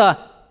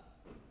это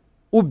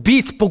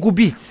убить,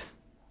 погубить.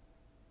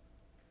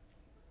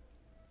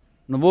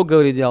 Но Бог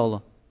говорит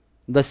дьяволу: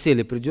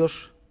 доселе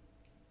придешь,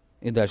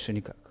 и дальше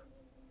никак.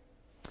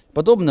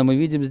 Подобное мы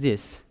видим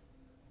здесь.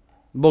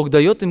 Бог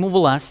дает ему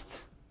власть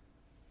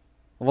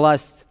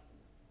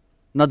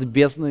над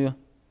бездною,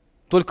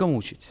 только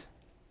мучить.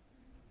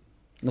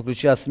 Но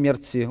ключа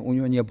смерти у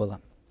него не было.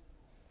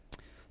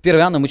 1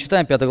 Иоанна мы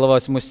читаем, 5 глава,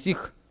 8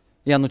 стих.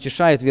 Иоанн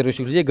утешает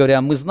верующих людей,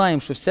 говоря: мы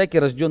знаем, что всякий,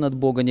 рожденный от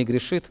Бога, не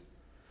грешит,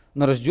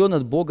 но рожденный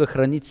от Бога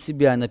хранит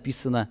себя.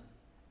 Написано: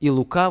 и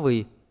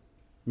лукавый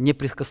не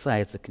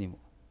прикасается к нему.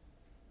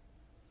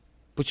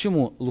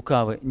 Почему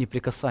лукавый не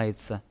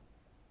прикасается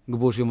к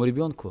Божьему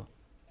ребенку?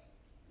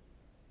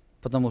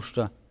 Потому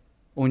что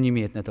он не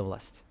имеет на это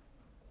власти.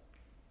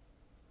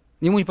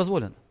 Ему не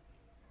позволено.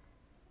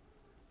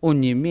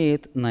 Он не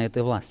имеет на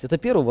это власти. Это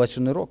первый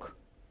важный урок,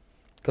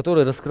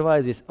 который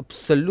раскрывает здесь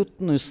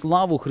абсолютную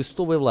славу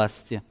Христовой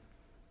власти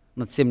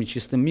над всем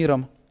нечистым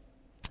миром.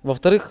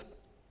 Во-вторых,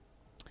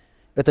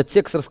 этот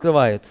текст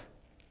раскрывает,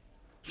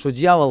 что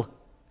дьявол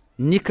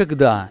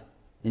никогда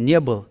не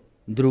был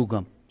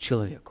другом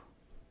человеку.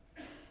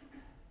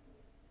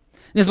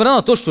 Несмотря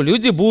на то, что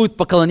люди будут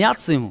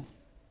поклоняться ему,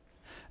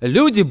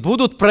 люди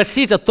будут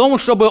просить о том,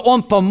 чтобы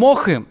он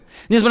помог им,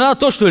 несмотря на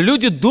то, что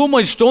люди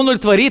думают, что он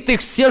удовлетворит их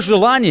все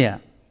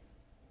желания,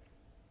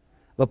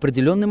 в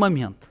определенный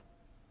момент,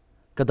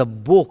 когда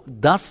Бог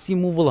даст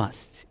ему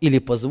власть или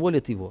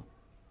позволит ему,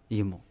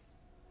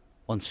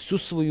 он всю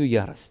свою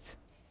ярость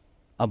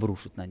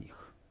обрушит на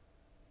них.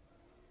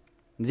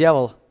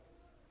 Дьявол,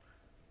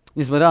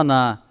 несмотря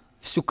на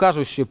всю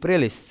кажущую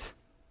прелесть,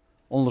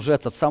 он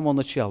лжец от самого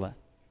начала.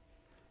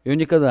 И он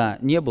никогда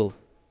не был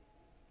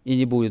и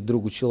не будет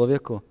другу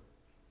человеку.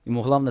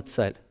 Ему главная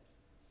цель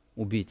 –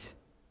 убить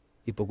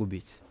и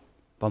погубить.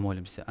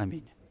 Помолимся.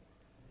 Аминь.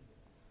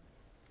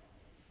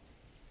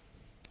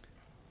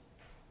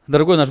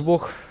 Дорогой наш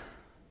Бог,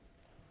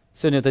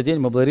 сегодня этот день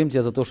мы благодарим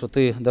Тебя за то, что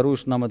Ты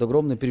даруешь нам эту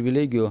огромную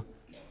привилегию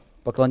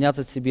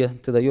поклоняться Тебе.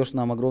 Ты даешь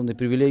нам огромную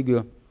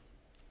привилегию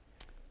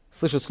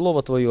слышать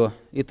Слово Твое,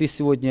 и Ты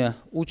сегодня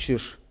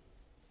учишь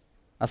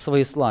о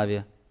своей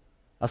славе,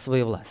 о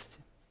своей власти.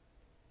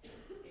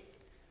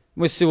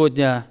 Мы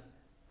сегодня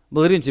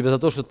благодарим Тебя за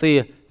то, что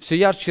Ты все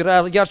ярче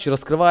и ярче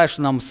раскрываешь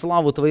нам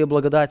славу Твоей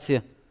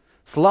благодати,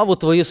 славу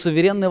Твоей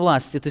суверенной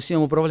власти, Ты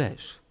всем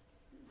управляешь.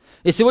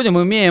 И сегодня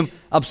мы имеем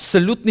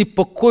абсолютный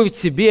покой в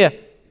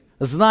Тебе,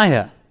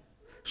 зная,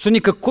 что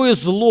никакое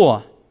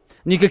зло,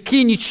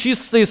 никакие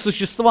нечистые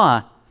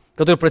существа,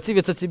 которые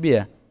противятся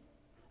Тебе,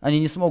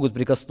 они не смогут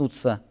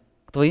прикоснуться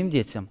к Твоим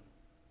детям,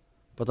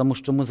 потому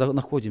что мы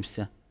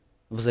находимся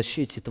в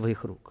защите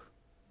Твоих рук.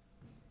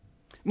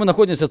 Мы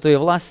находимся в Твоей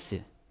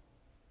власти.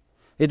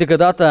 И Ты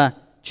когда-то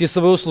через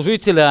своего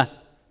служителя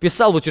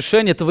писал в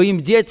утешение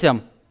Твоим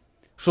детям,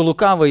 что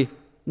лукавый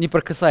не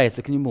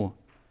прикасается к нему,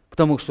 к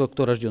тому,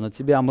 кто рожден от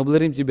Тебя. Мы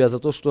благодарим Тебя за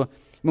то, что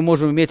мы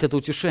можем иметь это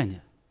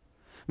утешение.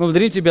 Мы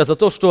благодарим Тебя за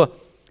то, что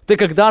Ты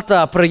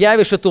когда-то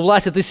проявишь эту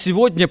власть, и Ты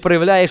сегодня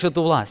проявляешь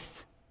эту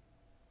власть.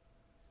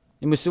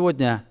 И мы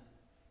сегодня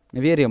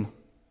верим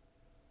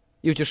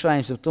и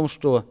утешаемся в том,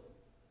 что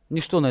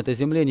ничто на этой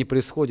земле не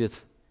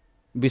происходит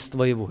без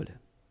Твоей воли.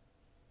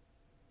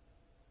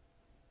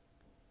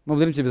 Мы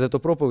благодарим Тебя за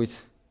эту проповедь,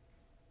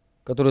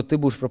 которую Ты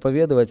будешь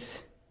проповедовать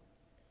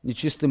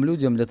нечистым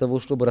людям для того,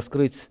 чтобы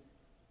раскрыть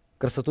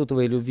красоту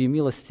Твоей любви и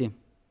милости.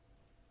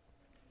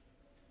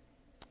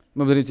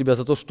 Мы благодарим Тебя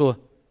за то, что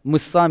мы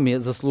сами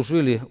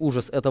заслужили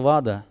ужас этого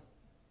ада,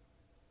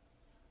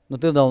 но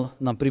Ты дал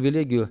нам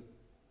привилегию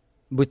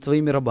быть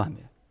Твоими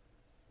рабами.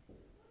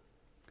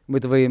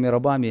 Быть Твоими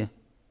рабами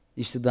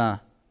и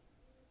всегда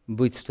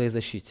быть в Твоей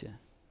защите.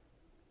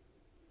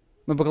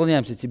 Мы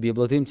поклоняемся Тебе и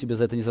благодарим Тебя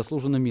за эту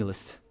незаслуженную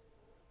милость,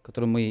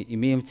 которую мы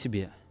имеем в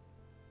Тебе.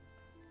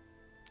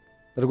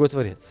 Дорогой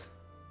Творец,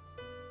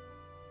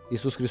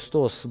 Иисус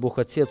Христос, Бог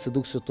Отец и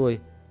Дух Святой,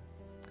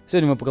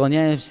 сегодня мы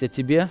поклоняемся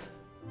Тебе,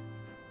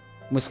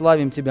 мы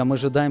славим Тебя, мы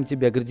ожидаем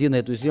Тебя, гряди на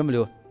эту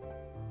землю.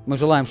 Мы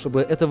желаем,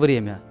 чтобы это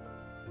время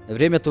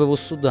Твоего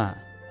суда,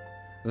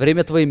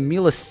 время Твоей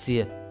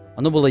милости,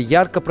 оно было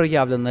ярко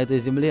проявлено на этой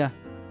земле.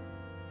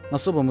 Но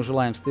особо мы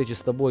желаем встречи с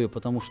Тобою,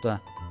 потому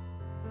что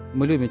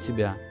мы любим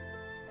Тебя,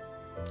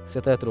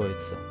 Святая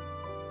Троица.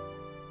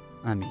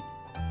 Аминь.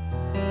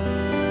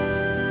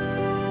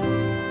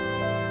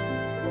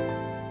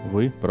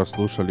 Вы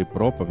прослушали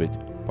проповедь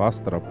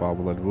пастора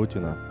Павла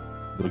Львутина.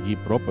 Другие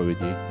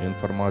проповеди и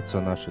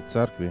информацию о нашей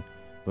церкви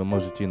вы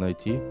можете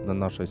найти на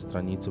нашей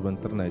странице в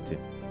интернете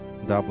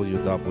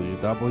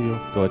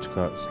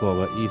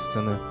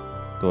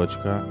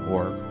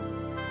www.slovoistины.org.